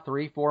long now?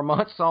 3-4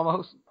 months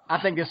almost.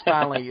 I think this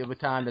finally is the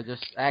time to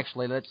just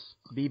actually let's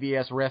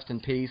BVS rest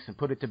in peace and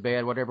put it to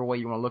bed, whatever way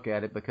you want to look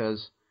at it,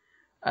 because.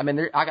 I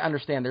mean, I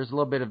understand there's a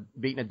little bit of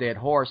beating a dead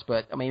horse,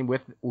 but I mean,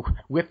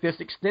 with this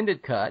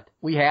extended cut,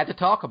 we had to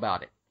talk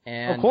about it.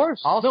 And of course,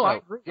 also, no, I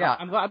agree. Yeah,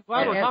 I'm glad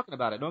we're talking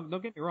about it. Don't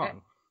get me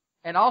wrong.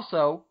 And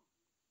also,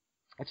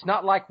 it's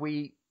not like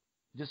we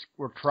just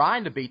were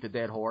trying to beat the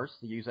dead horse,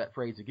 to use that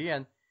phrase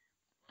again.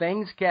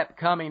 Things kept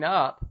coming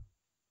up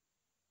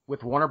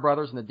with Warner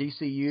Brothers and the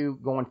DCU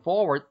going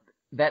forward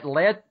that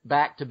led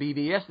back to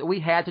BVS that we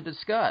had to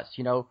discuss.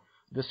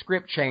 The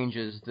script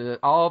changes,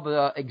 all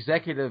the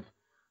executive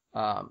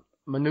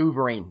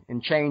maneuvering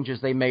and changes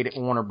they made at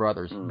Warner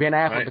Brothers. Ben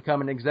Affleck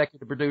becoming an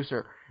executive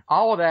producer.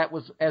 All of that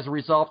was as a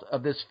result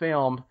of this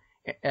film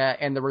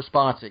and the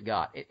response it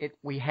got.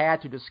 We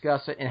had to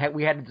discuss it, and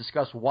we had to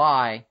discuss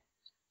why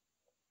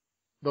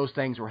those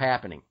things were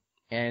happening.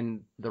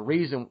 And the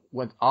reason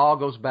all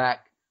goes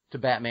back to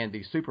Batman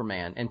v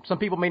Superman. And some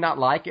people may not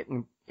like it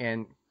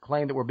and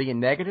claim that we're being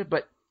negative,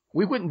 but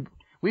we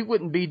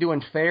wouldn't be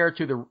doing fair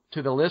to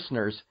the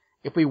listeners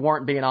if we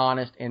weren't being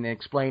honest and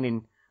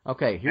explaining.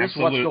 Okay, here's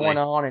Absolutely. What's going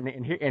on,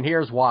 and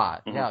here's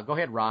why. Mm-hmm. Yeah, go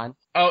ahead, Ryan.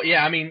 Oh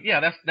yeah, I mean,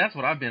 that's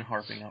what I've been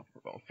harping up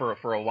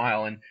for a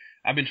while, and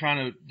I've been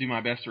trying to do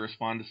my best to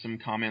respond to some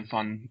comments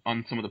on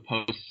some of the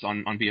posts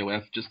on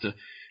BOF just to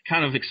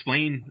kind of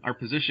explain our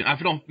position. I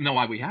don't know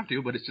why we have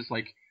to, but it's just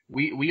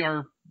we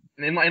are,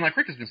 and like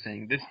Rick has been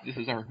saying, this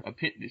is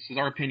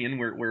our opinion.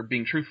 We're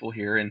being truthful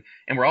here, and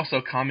we're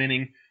also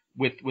commenting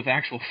with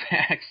actual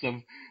facts of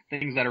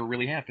things that are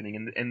really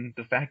happening, and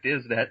the fact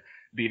is that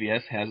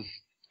BVS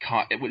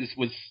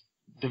was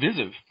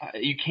divisive.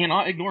 You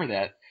cannot ignore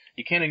that.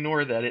 You can't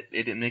ignore that it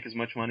didn't make as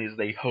much money as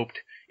they hoped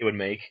it would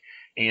make,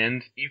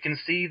 and you can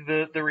see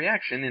the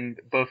reaction in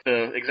both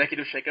the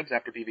executive shakeups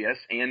after BVS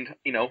and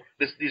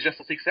these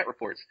Justice League set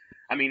reports.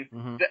 I mean,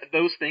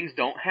 those things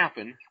don't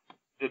happen.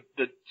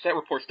 The set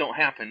reports don't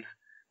happen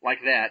like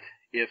that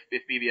if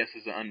BVS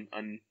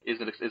is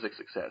a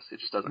success.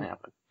 It just doesn't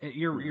happen.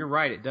 You're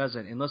right. It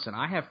doesn't. And listen,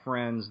 I have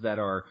friends that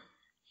are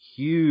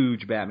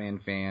huge Batman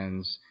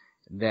fans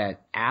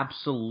that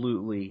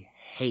absolutely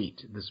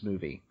hate this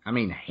movie. I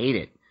mean, hate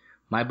it.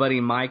 My buddy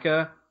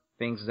Micah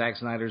thinks Zack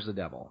Snyder's the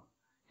devil,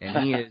 and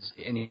he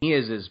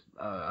is as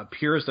a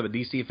purist of a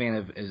DC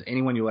fan as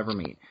anyone you'll ever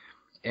meet.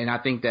 And I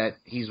think that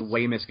he's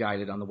way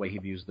misguided on the way he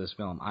views this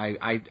film.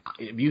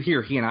 If you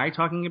hear he and I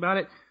talking about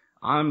it,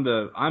 I'm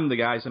the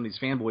guy some of these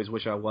fanboys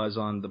wish I was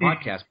on the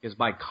podcast, because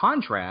by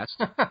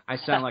contrast, I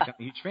sound like I'm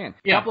a huge fan.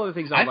 Yeah. A couple of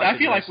things I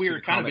feel like we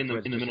were kind of in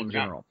the middle in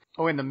general.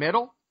 Oh, in the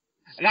middle?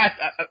 And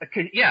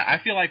I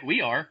feel like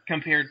we are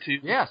compared to.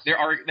 Yes. There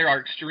are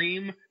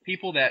extreme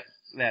people that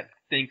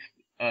think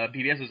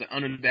BVS is an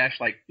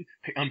unabashed, like,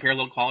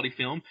 unparalleled quality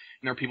film, and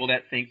there are people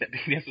that think that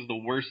BVS is the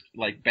worst,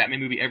 like, Batman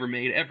movie ever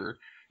made ever.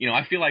 You know,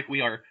 I feel like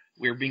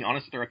we're being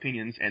honest with our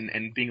opinions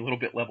and being a little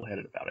bit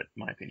level-headed about it,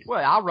 in my opinion.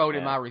 Well, I wrote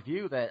in my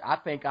review that I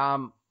think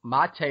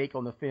my take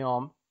on the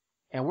film,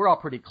 and we're all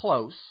pretty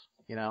close,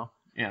 you know,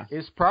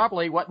 is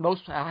probably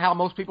how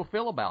most people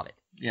feel about it.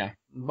 Yeah.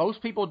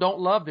 Most people don't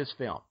love this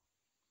film.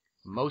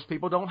 Most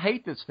people don't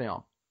hate this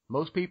film.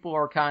 Most people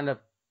are kind of,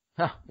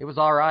 it was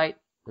all right.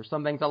 There's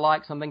some things I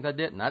liked, some things I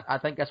didn't. I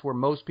think that's where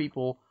most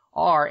people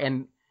are,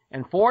 and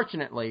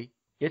fortunately,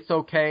 it's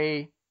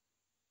okay.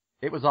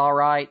 It was all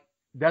right.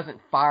 Doesn't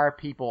fire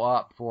people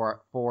up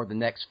for the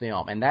next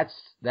film, and that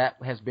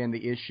has been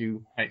the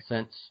issue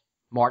since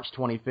March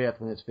 25th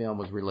when this film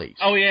was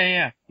released. Oh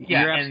yeah.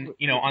 And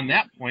on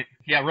that point,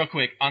 real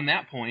quick, on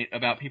that point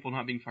about people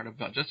not being fired up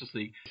about Justice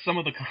League, some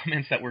of the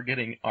comments that we're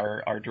getting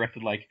are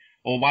directed like,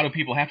 well, why do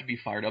people have to be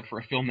fired up for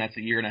a film that's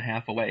a year and a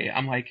half away?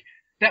 I'm like,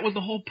 that was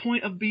the whole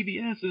point of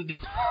BVS, is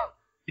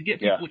to get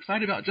people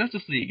excited about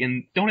Justice League,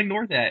 and don't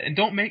ignore that, and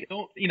don't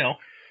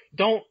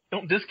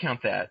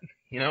discount that.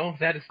 You know,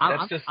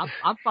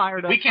 I'm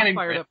fired up. We can't I'm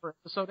fired up for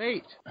episode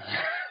 8.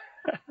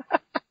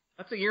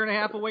 That's a year and a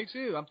half away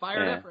too. I'm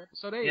fired up for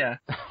episode 8. Yeah.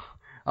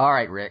 All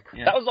right, Rick.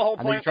 Yeah. That was the whole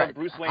point of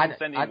Bruce Wayne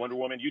sending Wonder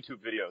Woman YouTube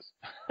videos.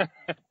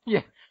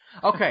 Yeah.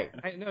 Okay.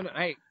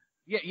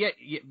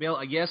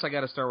 Bill. Yes, I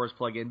got a Star Wars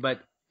plug-in,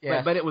 but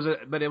it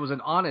was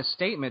an honest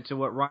statement to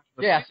what Ryan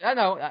was saying. Yes, I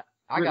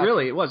know.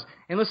 It was.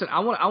 And listen, I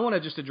want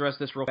to just address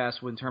this real fast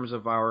in terms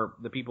of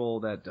the people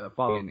that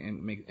follow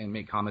and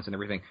make comments and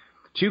everything.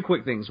 2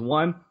 quick things.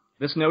 One,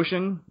 this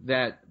notion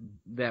that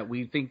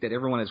we think that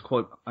everyone is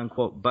quote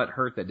unquote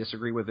butthurt that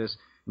disagree with this.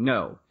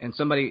 No. And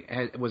somebody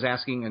was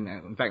asking, and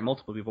in fact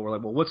multiple people were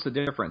like, well, what's the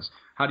difference?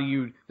 How do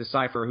you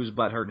decipher who's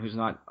butthurt and who's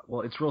not?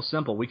 Well, it's real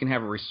simple. We can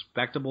have a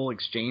respectable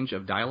exchange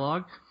of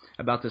dialogue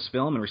about this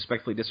film and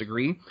respectfully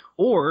disagree,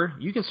 or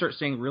you can start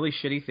saying really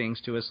shitty things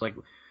to us, like,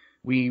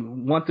 we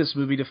want this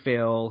movie to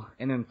fail,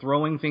 and then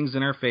throwing things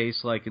in our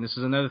face, like, and this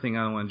is another thing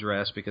I want to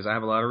address, because I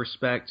have a lot of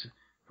respect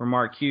for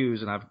Mark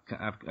Hughes, and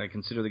I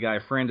consider the guy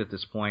a friend at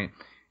this point,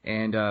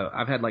 and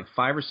I've had like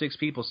 5 or 6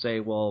 people say,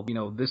 well, you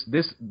know,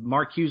 this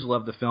Mark Hughes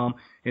loved the film.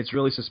 It's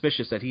really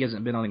suspicious that he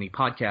hasn't been on any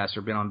podcasts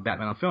or been on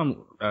Batman on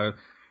Film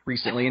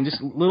recently, and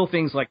just little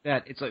things like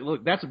that. It's like,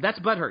 look, that's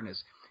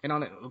butthurtness. And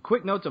on a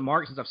quick note to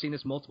Mark, since I've seen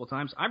this multiple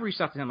times, I've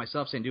reached out to him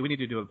myself saying, dude, we need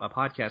to do a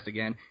podcast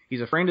again.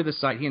 He's a friend of the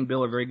site. He and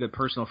Bill are very good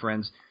personal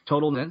friends.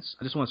 Total sense.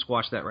 I just want to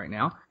squash that right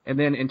now. And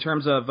then in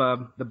terms of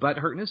the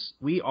butthurtness,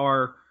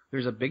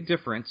 there's a big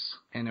difference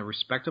in a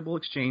respectable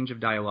exchange of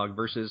dialogue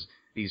versus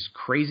these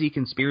crazy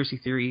conspiracy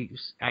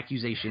theories,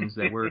 accusations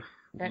that we're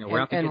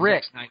out there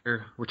Rick,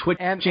 Snyder. We're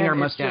twitching our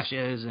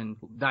mustaches and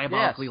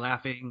diabolically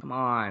laughing. Come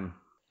on.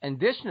 In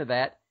addition to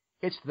that,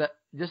 it's the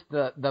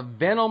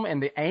venom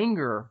and the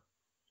anger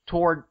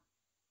toward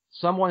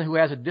someone who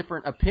has a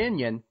different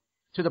opinion,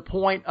 to the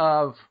point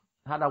of,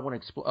 how do I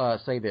want to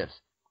say this?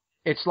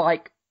 It's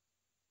like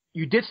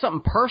you did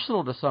something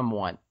personal to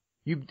someone.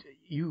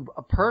 You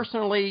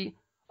personally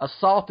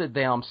assaulted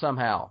them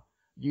somehow.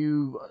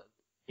 You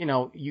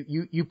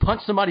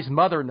punched somebody's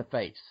mother in the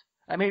face.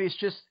 I mean,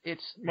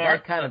 it's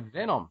that kind of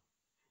venom.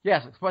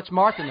 Yes, it's punched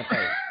Martha in the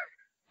face.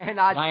 And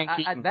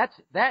I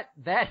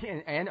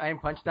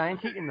punched Diane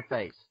Keaton in the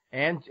face,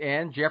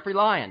 and Jeffrey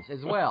Lyons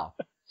as well.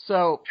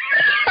 So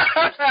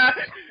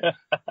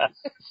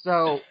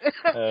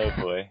oh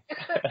boy.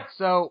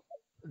 So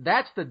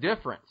that's the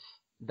difference.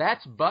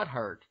 That's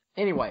butthurt.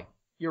 Anyway,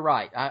 you're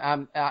right.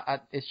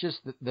 It's just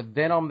the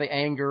venom, the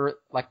anger,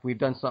 like we've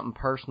done something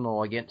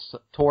personal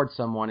towards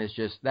someone, is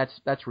just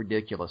that's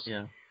ridiculous.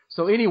 Yeah.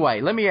 So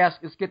anyway,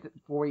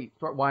 before we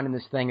start winding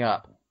this thing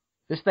up.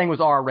 This thing was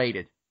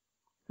R-rated.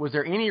 Was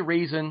there any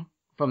reason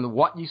from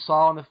what you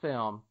saw in the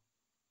film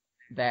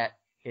that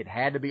it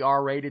had to be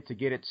R-rated to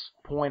get its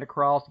point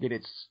across, get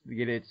its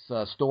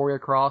story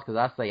across? Because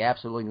I say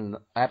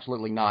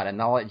absolutely not.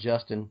 And I'll let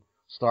Justin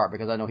start,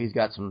 because I know he's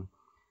got some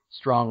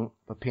strong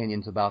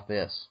opinions about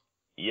this.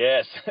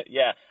 Yes,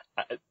 yeah,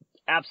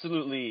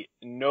 absolutely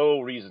no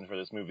reason for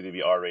this movie to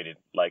be R-rated.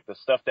 Like, the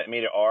stuff that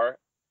made it R,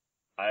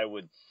 I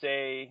would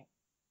say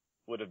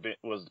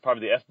was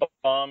probably the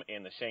F-bomb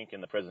and the shank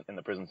in the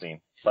prison scene.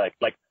 Like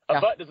a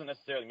butt doesn't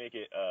necessarily make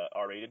it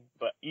R-rated,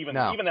 but even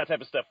that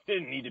type of stuff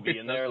didn't need to be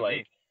in there.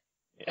 Like,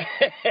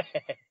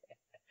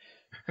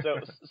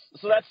 so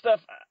that stuff,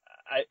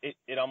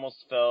 it almost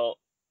felt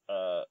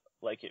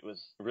like it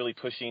was really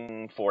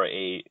pushing for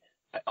I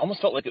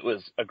almost felt like it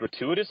was a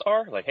gratuitous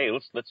R. Like, hey,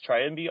 let's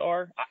try and be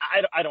R.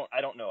 I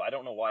don't know. I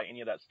don't know why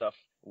any of that stuff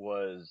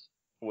was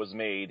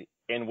made.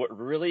 And what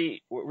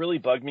really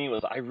bugged me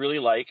was, I really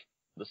like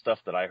the stuff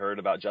that I heard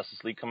about Justice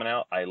League coming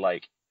out.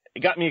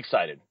 It got me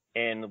excited.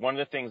 And one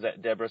of the things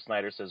that Deborah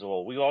Snyder says,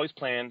 well, we always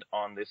planned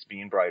on this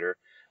being brighter,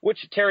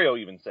 which Terrio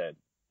even said,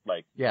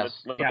 like, yes.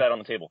 let's put that on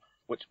the table.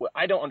 Which what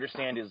I don't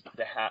understand is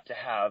to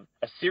have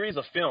a series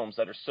of films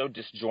that are so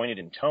disjointed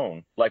in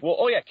tone. Like, well,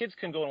 oh yeah, kids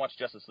can go and watch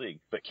Justice League,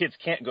 but kids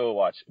can't go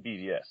watch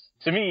BVS.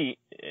 To me,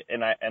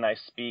 and I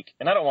speak,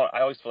 and I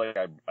always feel like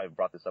I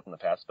brought this up in the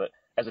past, but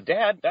as a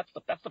dad, that's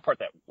the part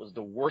that was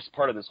the worst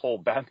part of this whole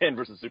Batman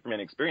versus Superman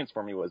experience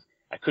for me was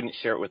I couldn't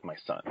share it with my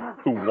son,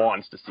 who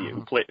wants to see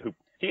it,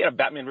 he had a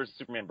Batman versus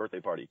Superman birthday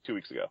party 2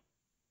 weeks ago.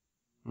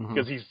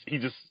 Because he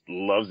just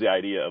loves the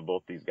idea of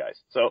both these guys.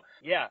 So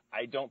yeah,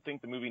 I don't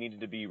think the movie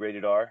needed to be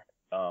rated R.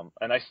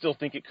 And I still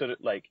think it could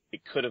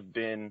have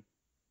been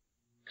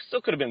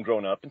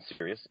grown up and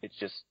serious. It's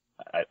just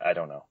I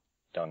don't know.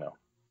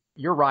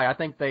 You're right. I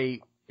think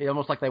it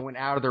almost like they went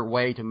out of their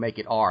way to make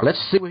it R. Let's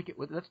see.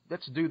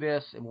 Let's do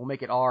this, and we'll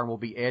make it R, and we'll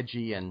be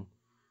edgy and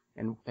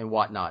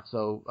whatnot.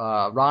 So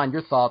Ron,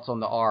 your thoughts on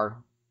the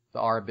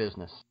R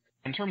business?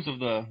 In terms of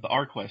the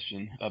R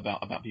question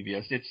about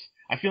BVS,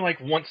 I feel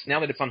like now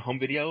that it's on home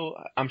video,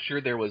 I'm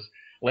sure there was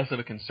less of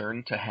a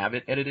concern to have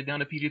it edited down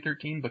to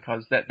PG-13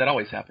 because that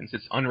always happens.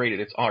 It's unrated,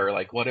 it's R,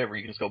 like whatever,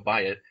 you can just go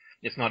buy it.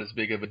 It's not as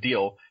big of a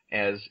deal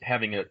as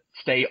having it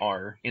stay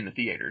R in the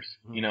theaters,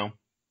 you know?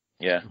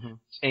 Yeah.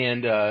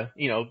 And,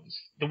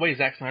 the way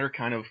Zack Snyder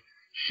kind of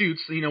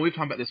shoots, we've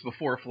talked about this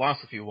before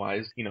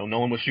philosophy-wise,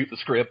 Nolan will shoot the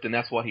script and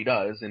that's what he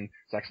does, and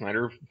Zack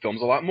Snyder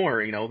films a lot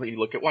more, you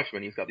look at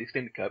Watchmen, he's got the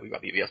extended cut, we've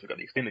got BVS, we've got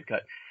the extended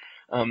cut.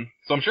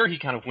 So I'm sure he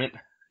kind of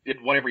did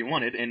whatever he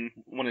wanted and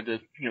wanted to,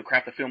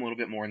 craft the film a little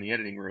bit more in the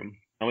editing room.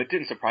 It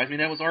didn't surprise me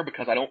that was R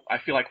because I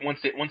feel like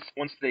once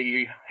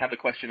they have the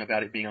question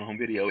about it being on home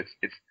video,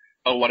 it's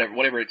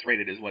whatever it's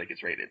rated is what it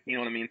gets rated. You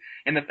know what I mean?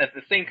 And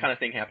the same kind of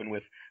thing happened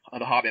with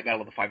The Hobbit: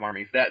 Battle of the Five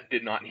Armies. That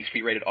did not need to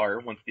be rated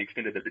R once the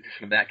extended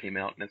edition of that came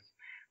out.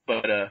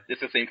 But it's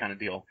the same kind of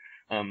deal.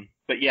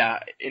 But yeah,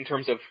 in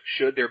terms of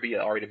should there be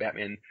an R-rated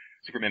Batman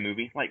Superman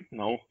movie, like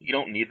no, you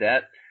don't need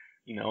that.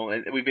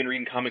 We've been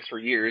reading comics for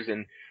years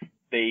and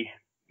they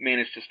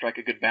managed to strike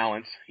a good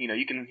balance.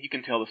 You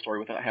can tell the story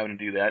without having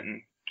to do that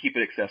and keep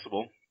it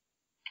accessible.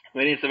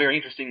 But it's a very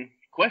interesting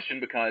question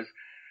because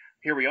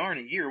here we are in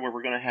a year where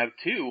we're going to have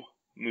 2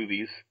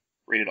 movies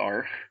rated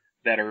R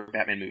that are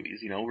Batman movies.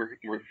 We're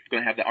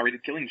going to have the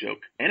R-rated Killing Joke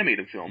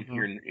animated film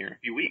here in a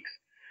few weeks.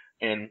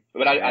 But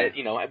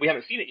we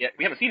haven't seen it yet.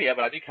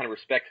 But I do kind of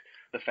respect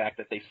the fact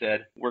that they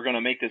said we're going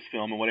to make this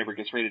film and whatever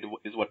gets rated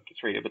is what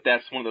gets rated. But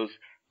that's one of those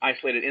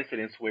isolated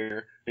incidents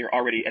where they're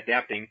already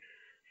adapting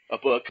a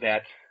book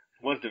that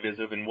was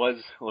divisive and was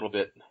a little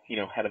bit,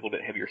 had a little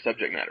bit heavier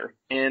subject matter.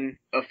 And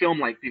a film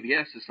like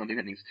BVS is something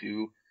that needs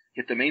to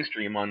hit the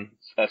mainstream on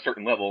a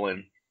certain level,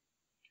 and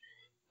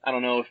I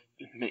don't know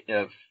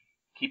if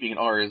keeping an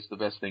R is the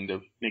best thing to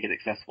make it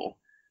accessible,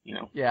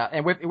 Yeah,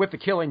 and with the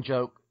Killing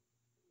Joke,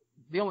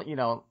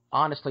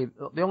 honestly,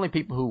 the only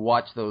people who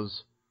watch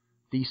those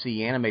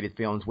DC animated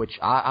films, which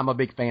I'm a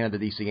big fan of the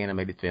DC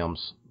animated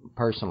films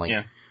personally,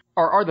 yeah.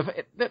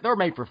 They're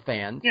made for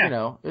fans.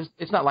 Yeah.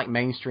 It's not like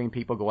mainstream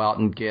people go out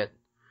and get,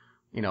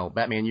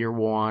 Batman Year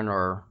One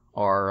or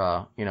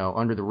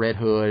Under the Red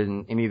Hood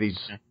and any of these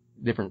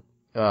different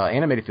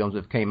animated films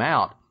that came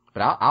out.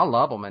 But I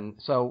love them, and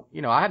so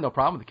I have no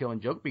problem with the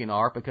Killing Joke being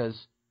R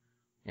because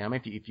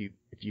if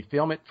you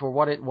film it for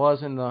what it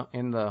was in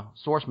the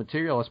source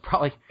material, it's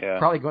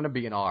probably going to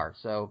be an R.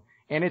 So,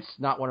 and it's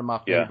not one of my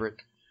favorite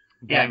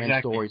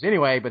Batman stories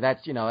anyway. But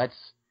that's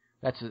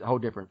a whole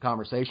different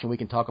conversation. We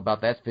can talk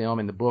about that film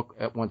in the book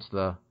once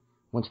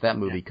that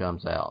movie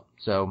comes out.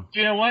 So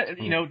you know what?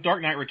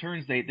 Dark Knight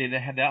Returns. They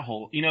had that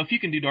whole. If you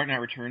can do Dark Knight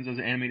Returns as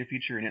an animated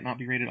feature and it not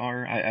be rated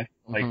R, I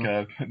like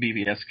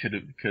BVS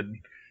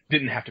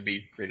didn't have to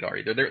be rated R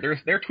either.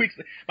 There are tweaks.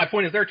 My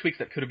point is there are tweaks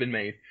that could have been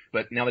made,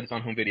 but now that it's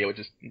on home video,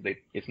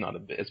 it's not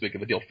as big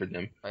of a deal for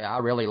them. I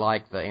really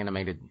like the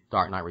animated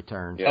Dark Knight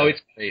Returns. Yeah. Oh,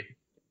 it's great.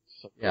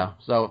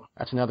 So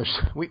that's another.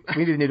 We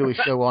need to do a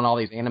show on all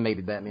these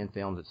animated Batman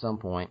films at some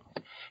point.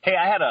 Hey,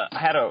 I had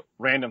a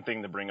random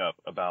thing to bring up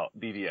about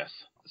BVS.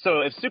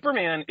 So if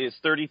Superman is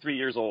 33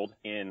 years old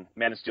in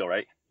Man of Steel,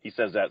 right? He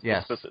says that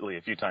explicitly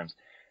a few times.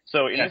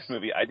 So in this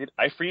movie,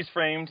 I freeze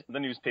framed the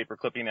newspaper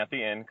clipping at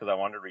the end because I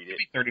wanted to read it.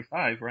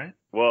 35, right?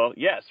 Well,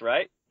 yes,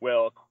 right?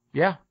 Well,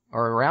 yeah,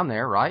 or around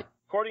there, right?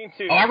 According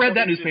to I read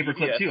that newspaper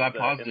clip too. I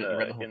paused it and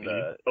read the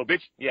whole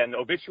thing.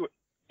 obituary.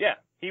 Yeah,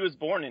 he was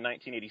born in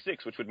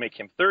 1986, which would make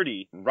him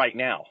 30 right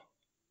now.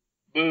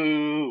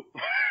 Boo.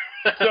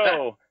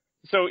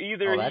 So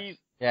either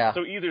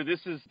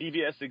this is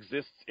BVS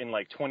exists in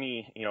like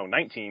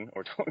 2019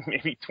 or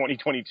maybe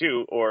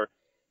 2022, or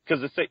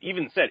because it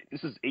even said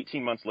this is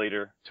 18 months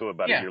later to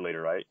about a year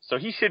later, right? So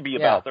he should be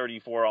about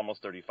 34,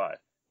 almost 35.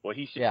 Well,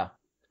 he should. Yeah.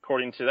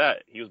 According to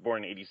that, he was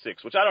born in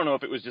 86, which I don't know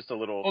if it was just a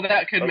little. Well,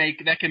 that could make.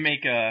 Did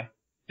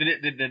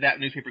that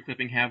newspaper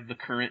clipping have the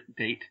current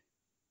date?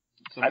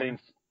 Somewhere?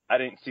 I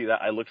didn't see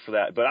that. I looked for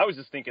that, but I was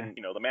just thinking,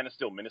 the Man of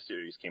Steel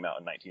miniseries came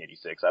out in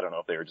 1986. I don't know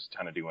if they were just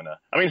kind of doing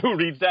I mean, who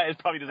reads that? It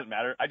probably doesn't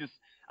matter.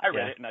 I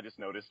read it and I just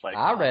noticed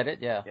I read it,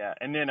 yeah. Yeah,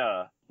 and then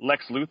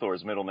Lex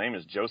Luthor's middle name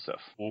is Joseph,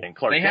 and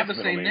Clark They have Kent's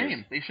the middle same name.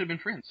 name. They should have been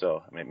friends.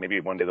 So I mean, maybe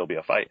one day there'll be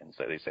a fight, and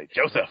so they say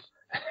Joseph.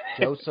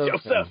 Joseph.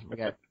 Joseph. We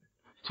got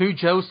 2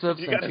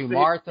 Josephs and 2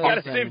 Marthas. You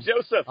gotta save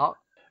Joseph. Oh.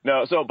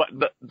 No, so but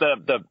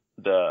the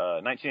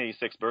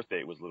 1986 birth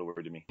date was a little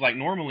weird to me. Like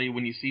normally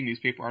when you see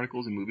newspaper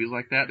articles and movies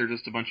like that, they're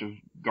just a bunch of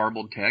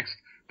garbled text.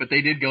 But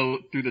they did go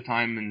through the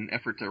time and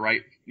effort to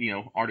write,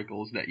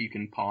 articles that you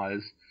can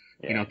pause.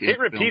 Yeah. It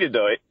repeated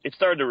though. It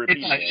started to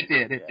repeat.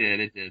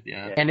 It did.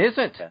 Yeah. And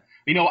isn't?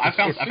 I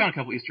found a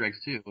couple Easter eggs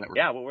too.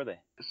 What were they?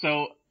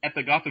 So at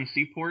the Gotham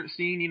Seaport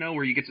scene,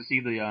 where you get to see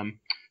the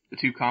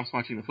 2 cops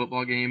watching the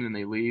football game and then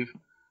they leave.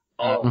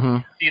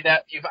 See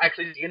that you've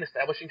actually seen an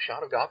establishing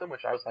shot of Gotham,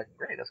 which I was like,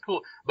 great, that's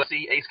cool. But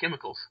see Ace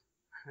Chemicals.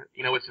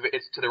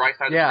 It's to the right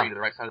side of the screen, to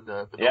the right side of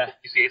the building.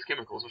 You see Ace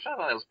Chemicals, which I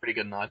thought that was a pretty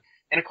good nod.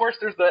 And of course,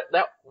 there's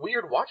that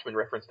weird Watchmen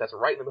reference that's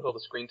right in the middle of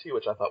the screen too,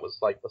 which I thought was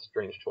like a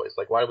strange choice.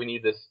 Like, why do we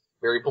need this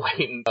very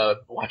blatant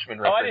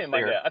Watchmen reference? I didn't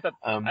mind that. I thought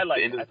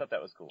I thought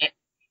that was cool.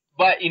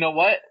 But you know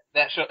what?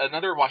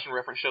 Another Watchmen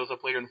reference shows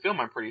up later in the film.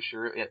 I'm pretty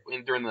sure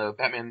during the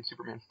Batman and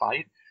Superman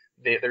fight.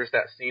 There's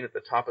that scene at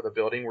the top of the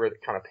building where it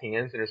kind of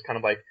pans, and there's kind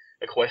of like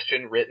a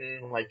question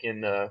written like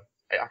in I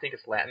think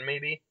it's Latin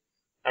maybe.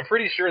 I'm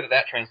pretty sure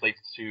that translates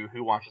to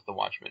 "Who watches the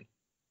Watchmen."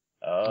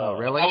 Oh,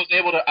 really? I was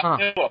able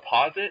to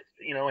pause it,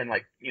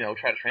 and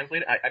try to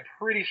translate it. I'm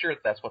pretty sure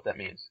that's what that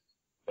means.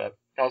 But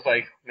I was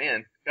like,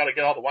 man, got to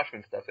get all the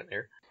Watchmen stuff in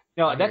there.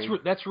 No,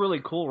 that's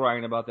really cool,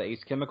 Ryan, about the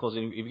Ace Chemicals.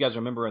 And if you guys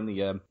remember in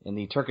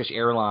the Turkish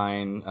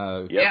airline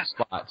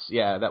spots,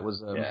 that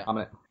was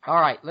prominent.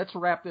 All right, let's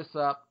wrap this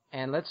up,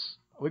 and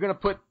we're going to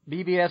put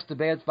BVS to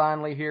bed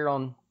finally here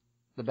on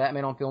the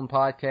Batman on Film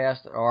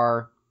podcast.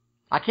 Or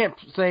I can't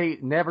say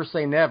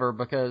never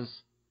because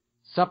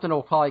something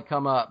will probably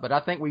come up. But I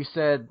think we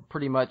said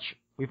pretty much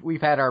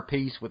we've had our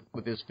piece with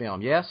this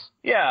film. Yes.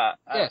 Yeah.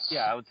 Yes.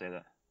 I would say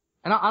that.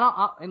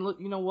 And look,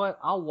 you know what?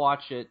 I'll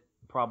watch it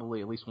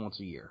probably at least once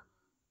a year.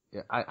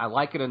 Yeah, I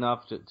like it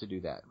enough to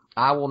do that.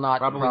 I will not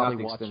probably not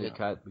the watch extended it.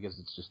 cut because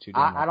it's just too.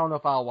 I don't know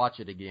if I'll watch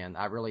it again.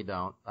 I really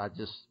don't.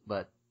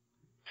 But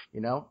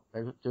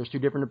there's 2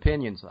 different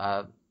opinions.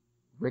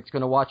 Rick's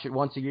going to watch it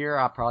once a year.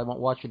 I probably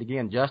won't watch it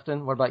again.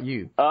 Justin, what about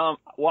you? Well,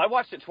 I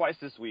watched it twice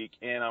this week,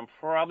 and I'm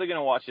probably going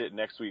to watch it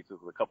next week with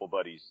a couple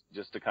buddies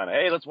just to kind of,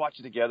 hey, let's watch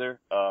it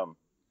together.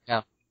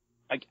 Yeah.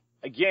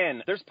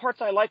 Again, there's parts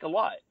I like a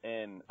lot,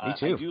 and me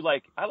too.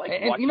 I like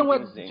and watching you know what?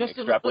 things and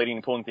Justin, extrapolating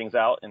and pulling things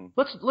out. And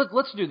let's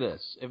do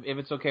this if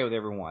it's okay with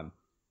everyone.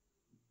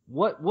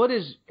 What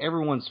is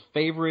everyone's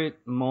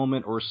favorite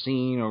moment or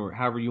scene or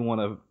however you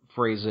want to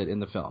phrase it in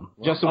the film?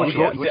 Justin, what's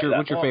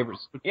your favorite?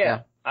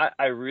 Yeah.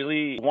 I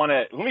really want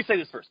to. Let me say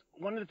this first.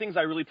 One of the things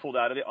I really pulled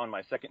out of it on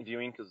my second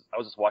viewing, because I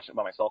was just watching it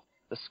by myself,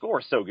 the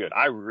score is so good.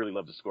 I really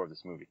love the score of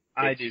this movie.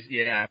 I do.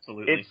 Yeah,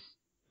 absolutely.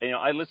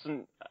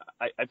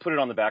 I put it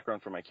on the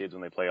background for my kids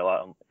when they play a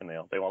lot, and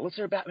they want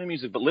listen to Batman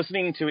music. But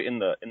listening to it in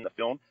the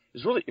film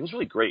it was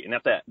really great. And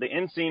at the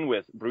end scene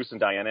with Bruce and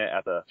Diana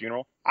at the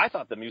funeral, I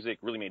thought the music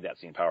really made that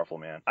scene powerful,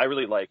 man. I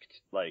really liked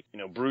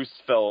Bruce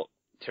felt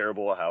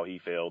terrible how he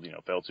failed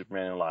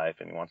Superman in life,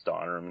 and he wants to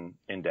honor him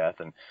in death,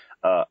 and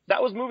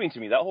that was moving to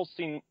me. That whole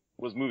scene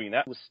was moving.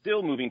 That was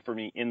still moving for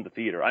me in the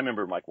theater. I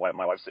remember my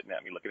wife sitting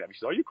at me, looking at me. She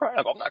said, "Are you crying?"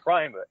 I'm not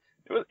crying, but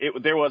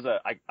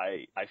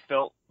I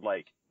felt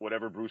like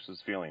whatever Bruce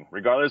was feeling,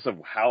 regardless of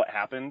how it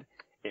happened,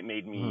 it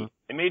made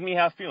me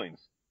have feelings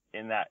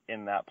in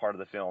that part of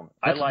the film.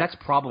 That's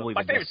probably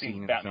my the favorite best scene scene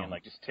is in Batman, the film.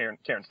 like just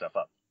tearing stuff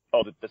up.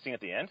 Oh, the scene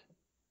at the end.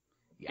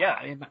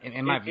 Yeah,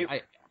 in my view,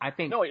 I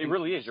think no, it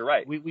really is. You're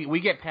right. We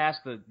get past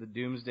the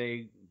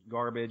doomsday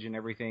garbage and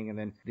everything, and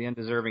then the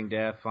undeserving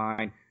death,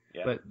 fine.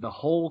 Yeah. But the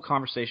whole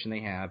conversation they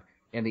have,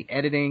 and the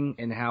editing,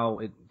 and how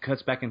it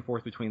cuts back and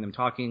forth between them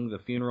talking, the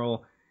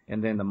funeral,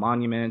 and then the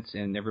monument,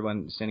 and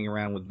everyone standing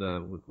around with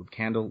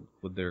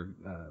their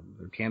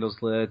candles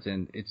lit,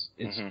 and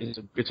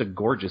it's a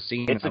gorgeous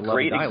scene. It's a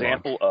great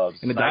example of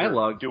and the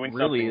dialogue doing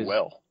really something is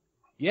well.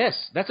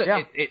 Yes, that's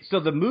so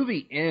the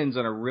movie ends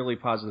on a really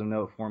positive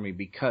note for me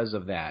because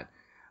of that.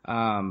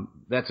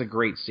 That's a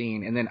great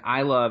scene, and then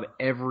I love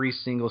every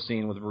single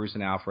scene with Bruce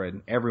and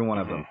Alfred, every one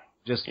of them.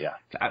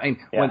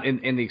 When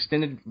in the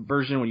extended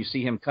version, when you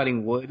see him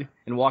cutting wood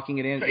and walking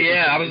it in.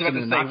 Yeah, I was about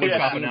to say wood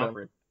chopping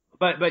Alfred.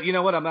 But you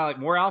know what? I'm not like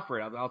more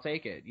Alfred. I'll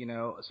take it.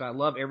 So I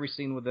love every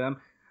scene with them.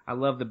 I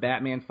love the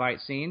Batman fight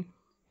scene,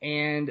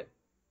 and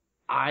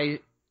I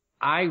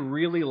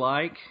really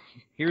like.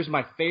 Here's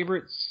my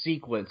favorite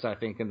sequence I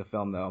think in the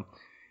film though,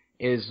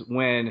 is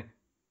when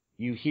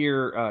you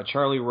hear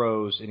Charlie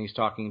Rose and he's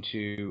talking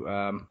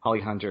to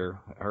Holly Hunter.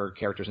 Her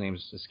character's name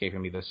is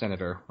escaping me. The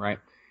senator, right?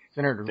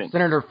 Senator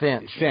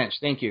Finch. Finch,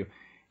 thank you.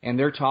 And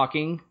they're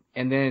talking,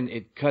 and then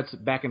it cuts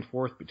back and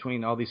forth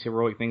between all these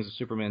heroic things that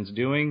Superman's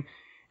doing,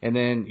 and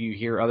then you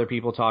hear other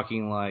people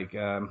talking like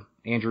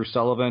Andrew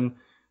Sullivan,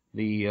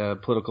 the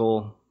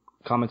political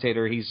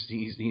commentator.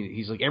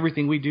 He's like,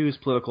 everything we do is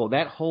political.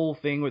 That whole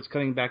thing was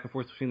cutting back and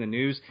forth between the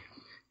news.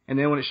 And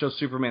then when it shows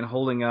Superman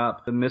holding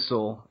up the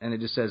missile, and it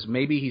just says,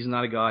 maybe he's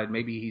not a god,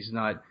 maybe he's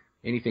not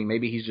anything,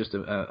 maybe he's just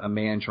a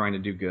man trying to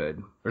do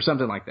good, or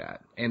something like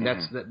that. And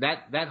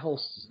that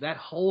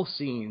whole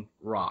scene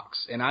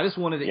rocks. And I just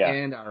wanted to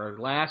end our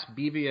last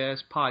BVS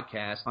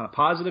podcast on a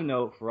positive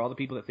note for all the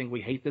people that think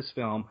we hate this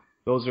film.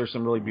 Those are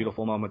some really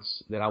beautiful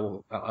moments that I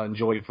will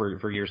enjoy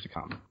for years to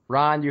come.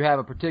 Ryan, you have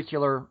a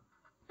particular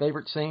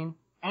favorite scene?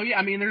 Oh yeah,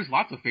 I mean, there's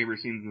lots of favorite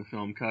scenes in the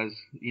film because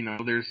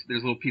there's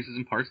little pieces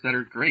and parts that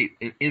are great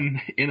in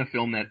a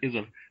film that is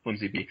a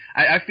flimsy B.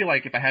 I feel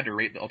like if I had to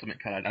rate the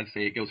ultimate cut, I'd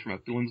say it goes from a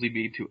flimsy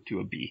B to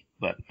a B,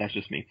 but that's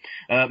just me.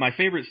 My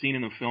favorite scene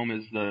in the film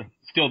is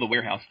still the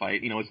warehouse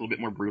fight. It's a little bit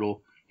more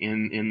brutal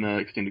in the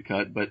extended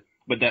cut, but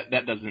that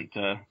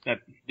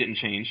didn't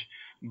change.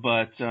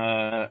 But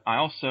I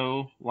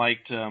also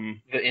liked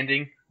the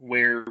ending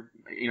where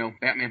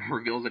Batman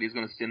reveals that he's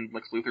going to send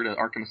Lex Luthor to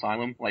Arkham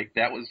Asylum. Like,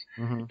 that was,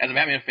 as a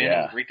Batman fan, it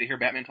was great to hear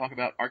Batman talk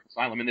about Arkham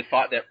Asylum, and the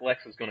thought that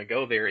Lex is going to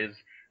go there is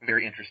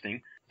very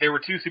interesting. There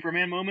were two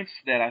Superman moments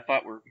that I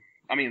thought were,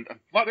 there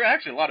are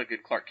actually a lot of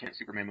good Clark Kent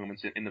Superman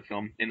moments in the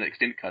film, in the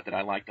extended cut that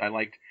I liked. I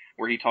liked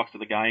where he talks to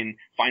the guy and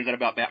finds out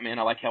about Batman.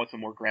 I like how it's a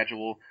more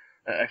gradual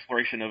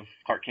exploration of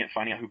Clark Kent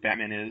finding out who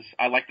Batman is.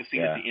 I like the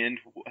scene at the end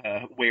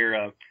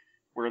where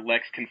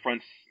Lex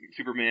confronts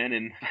Superman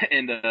and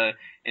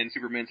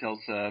Superman tells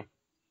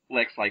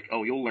Lex, like,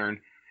 oh, you'll learn.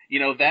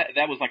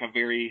 That was like a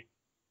very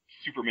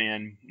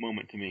Superman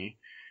moment to me.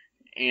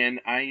 And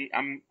I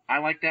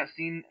like that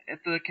scene at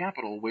the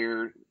Capitol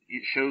where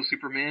it shows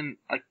Superman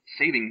like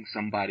saving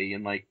somebody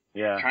and like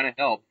trying to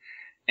help.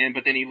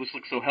 But then he looks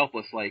so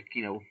helpless, like,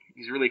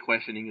 he's really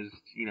questioning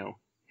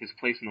his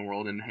place in the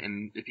world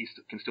and if he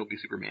can still be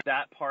Superman.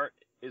 That part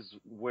is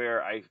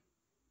where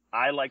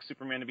I like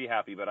Superman to be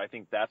happy, but I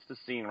think that's the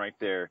scene right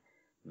there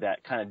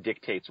that kind of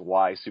dictates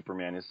why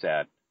Superman is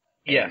sad.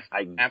 Yes,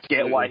 I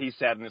get why he's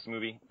sad in this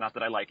movie. Not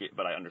that I like it,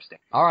 but I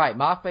understand. All right,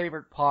 my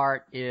favorite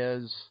part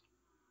is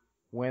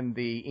when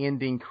the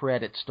ending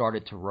credits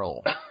started to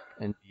roll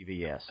in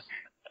BVS.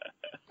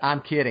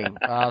 I'm kidding.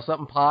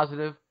 Something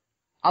positive.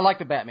 I like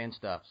the Batman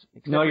stuff.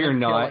 No, you're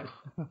not.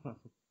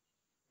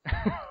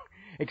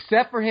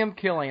 Except for him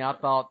killing, I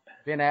thought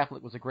Ben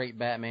Affleck was a great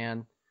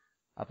Batman.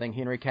 I think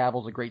Henry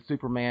Cavill's a great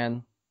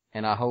Superman,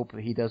 and I hope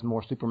that he does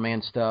more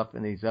Superman stuff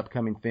in these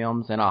upcoming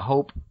films, and I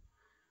hope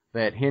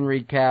that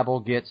Henry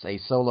Cavill gets a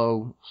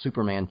solo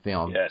Superman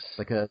film. Yes.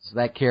 Because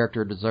that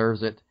character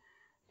deserves it,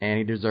 and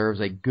he deserves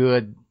a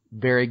good,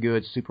 very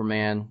good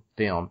Superman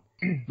film.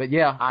 But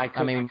yeah, I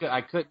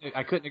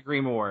couldn't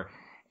agree more.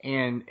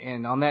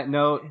 And on that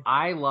note,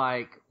 I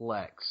like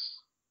Lex.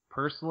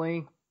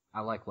 Personally,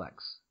 I like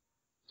Lex.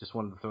 Just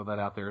wanted to throw that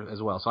out there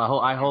as well. So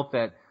I hope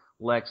that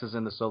Lex is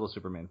in the solo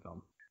Superman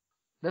film.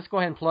 Let's go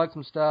ahead and plug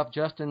some stuff.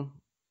 Justin,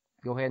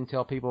 go ahead and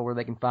tell people where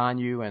they can find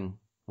you and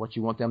what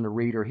you want them to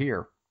read or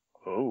hear.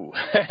 Oh,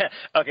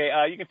 okay.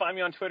 You can find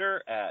me on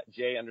Twitter at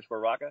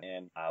J_Rocca,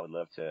 and I would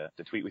love to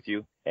tweet with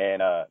you.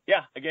 And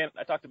again,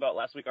 I talked about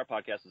last week our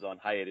podcast is on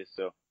hiatus,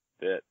 so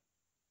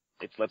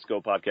it's Let's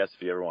Go podcast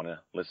if you ever want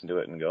to listen to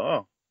it and go,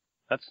 oh,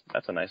 that's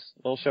a nice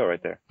little show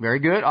right there. Very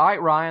good. All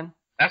right, Ryan.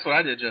 That's what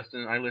I did,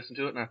 Justin. I listened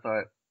to it and I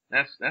thought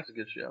that's a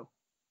good show.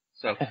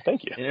 So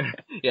thank you.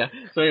 Yeah.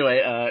 So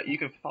anyway, you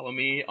can follow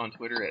me on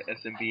Twitter at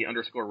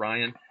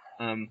SMB_Ryan.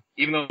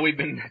 Even though we've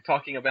been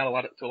talking about a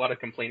lot of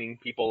complaining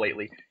people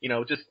lately,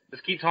 just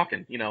keep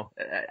talking.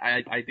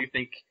 I do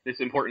think it's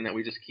important that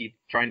we just keep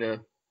trying to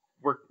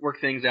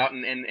work things out,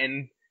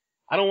 and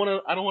I don't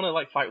want to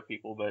like fight with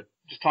people, but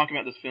just talking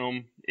about this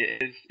film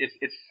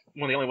it's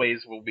one of the only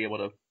ways we'll be able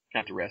to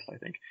come to rest, I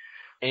think.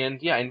 And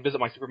visit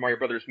my Super Mario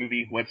Brothers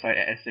movie website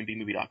at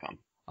smbmovie.com.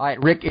 All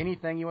right, Rick,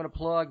 anything you want to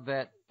plug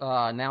that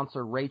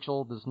announcer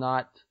Rachel does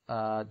not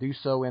do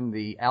so in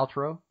the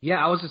outro?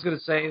 Yeah, I was just going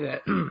to say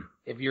that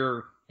if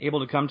you're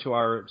able to come to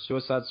our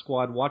Suicide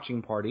Squad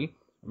watching party,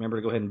 remember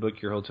to go ahead and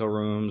book your hotel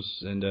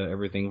rooms and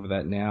everything for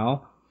that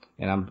now.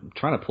 And I'm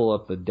trying to pull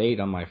up the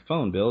date on my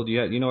phone, Bill. Do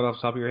you know it off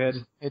the top of your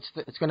head? It's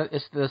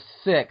the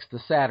 6th, the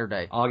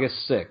Saturday.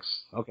 August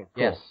 6th. Okay,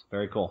 cool. Yes.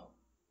 Very cool.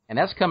 And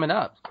that's coming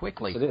up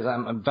quickly. Yes, it is.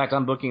 In fact,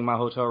 I'm booking my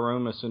hotel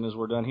room as soon as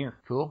we're done here.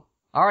 Cool.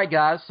 All right,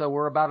 guys, so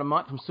we're about a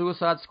month from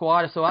Suicide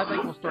Squad, so I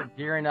think we'll start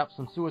gearing up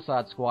some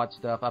Suicide Squad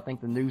stuff. I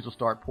think the news will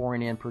start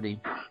pouring in pretty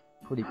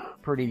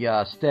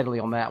steadily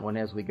on that one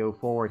as we go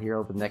forward here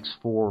over the next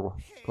 4+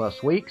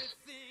 weeks.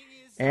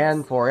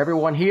 And for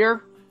everyone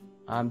here,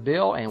 I'm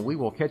Bill, and we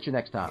will catch you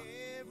next time.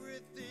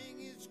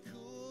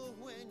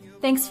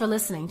 Thanks for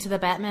listening to the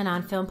Batman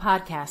on Film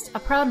podcast, a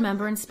proud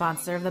member and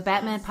sponsor of the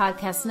Batman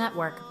Podcast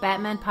Network,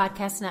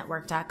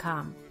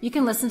 BatmanPodcastNetwork.com. You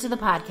can listen to the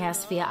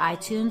podcast via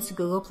iTunes,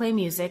 Google Play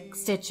Music,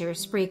 Stitcher,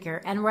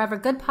 Spreaker, and wherever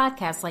good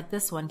podcasts like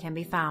this one can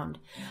be found.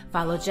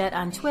 Follow Jett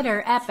on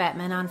Twitter at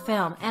Batman on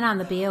Film and on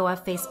the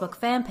BOF Facebook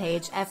fan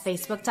page at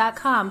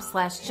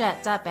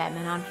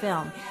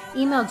facebook.com/Jett.BatmanOnFilm.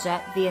 Email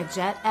Jett via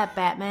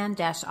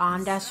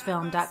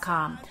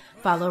Jett@Batman-on-film.com.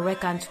 Follow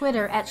Rick on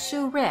Twitter at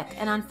ShoeRick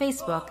and on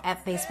Facebook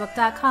at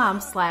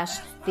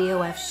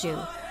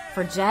facebook.com/BOFShoe.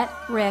 For Jett,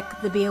 Rick,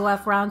 the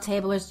BOF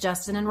Roundtablers,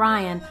 Justin, and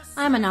Ryan,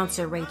 I'm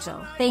announcer Rachel.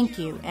 Thank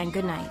you and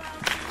good night.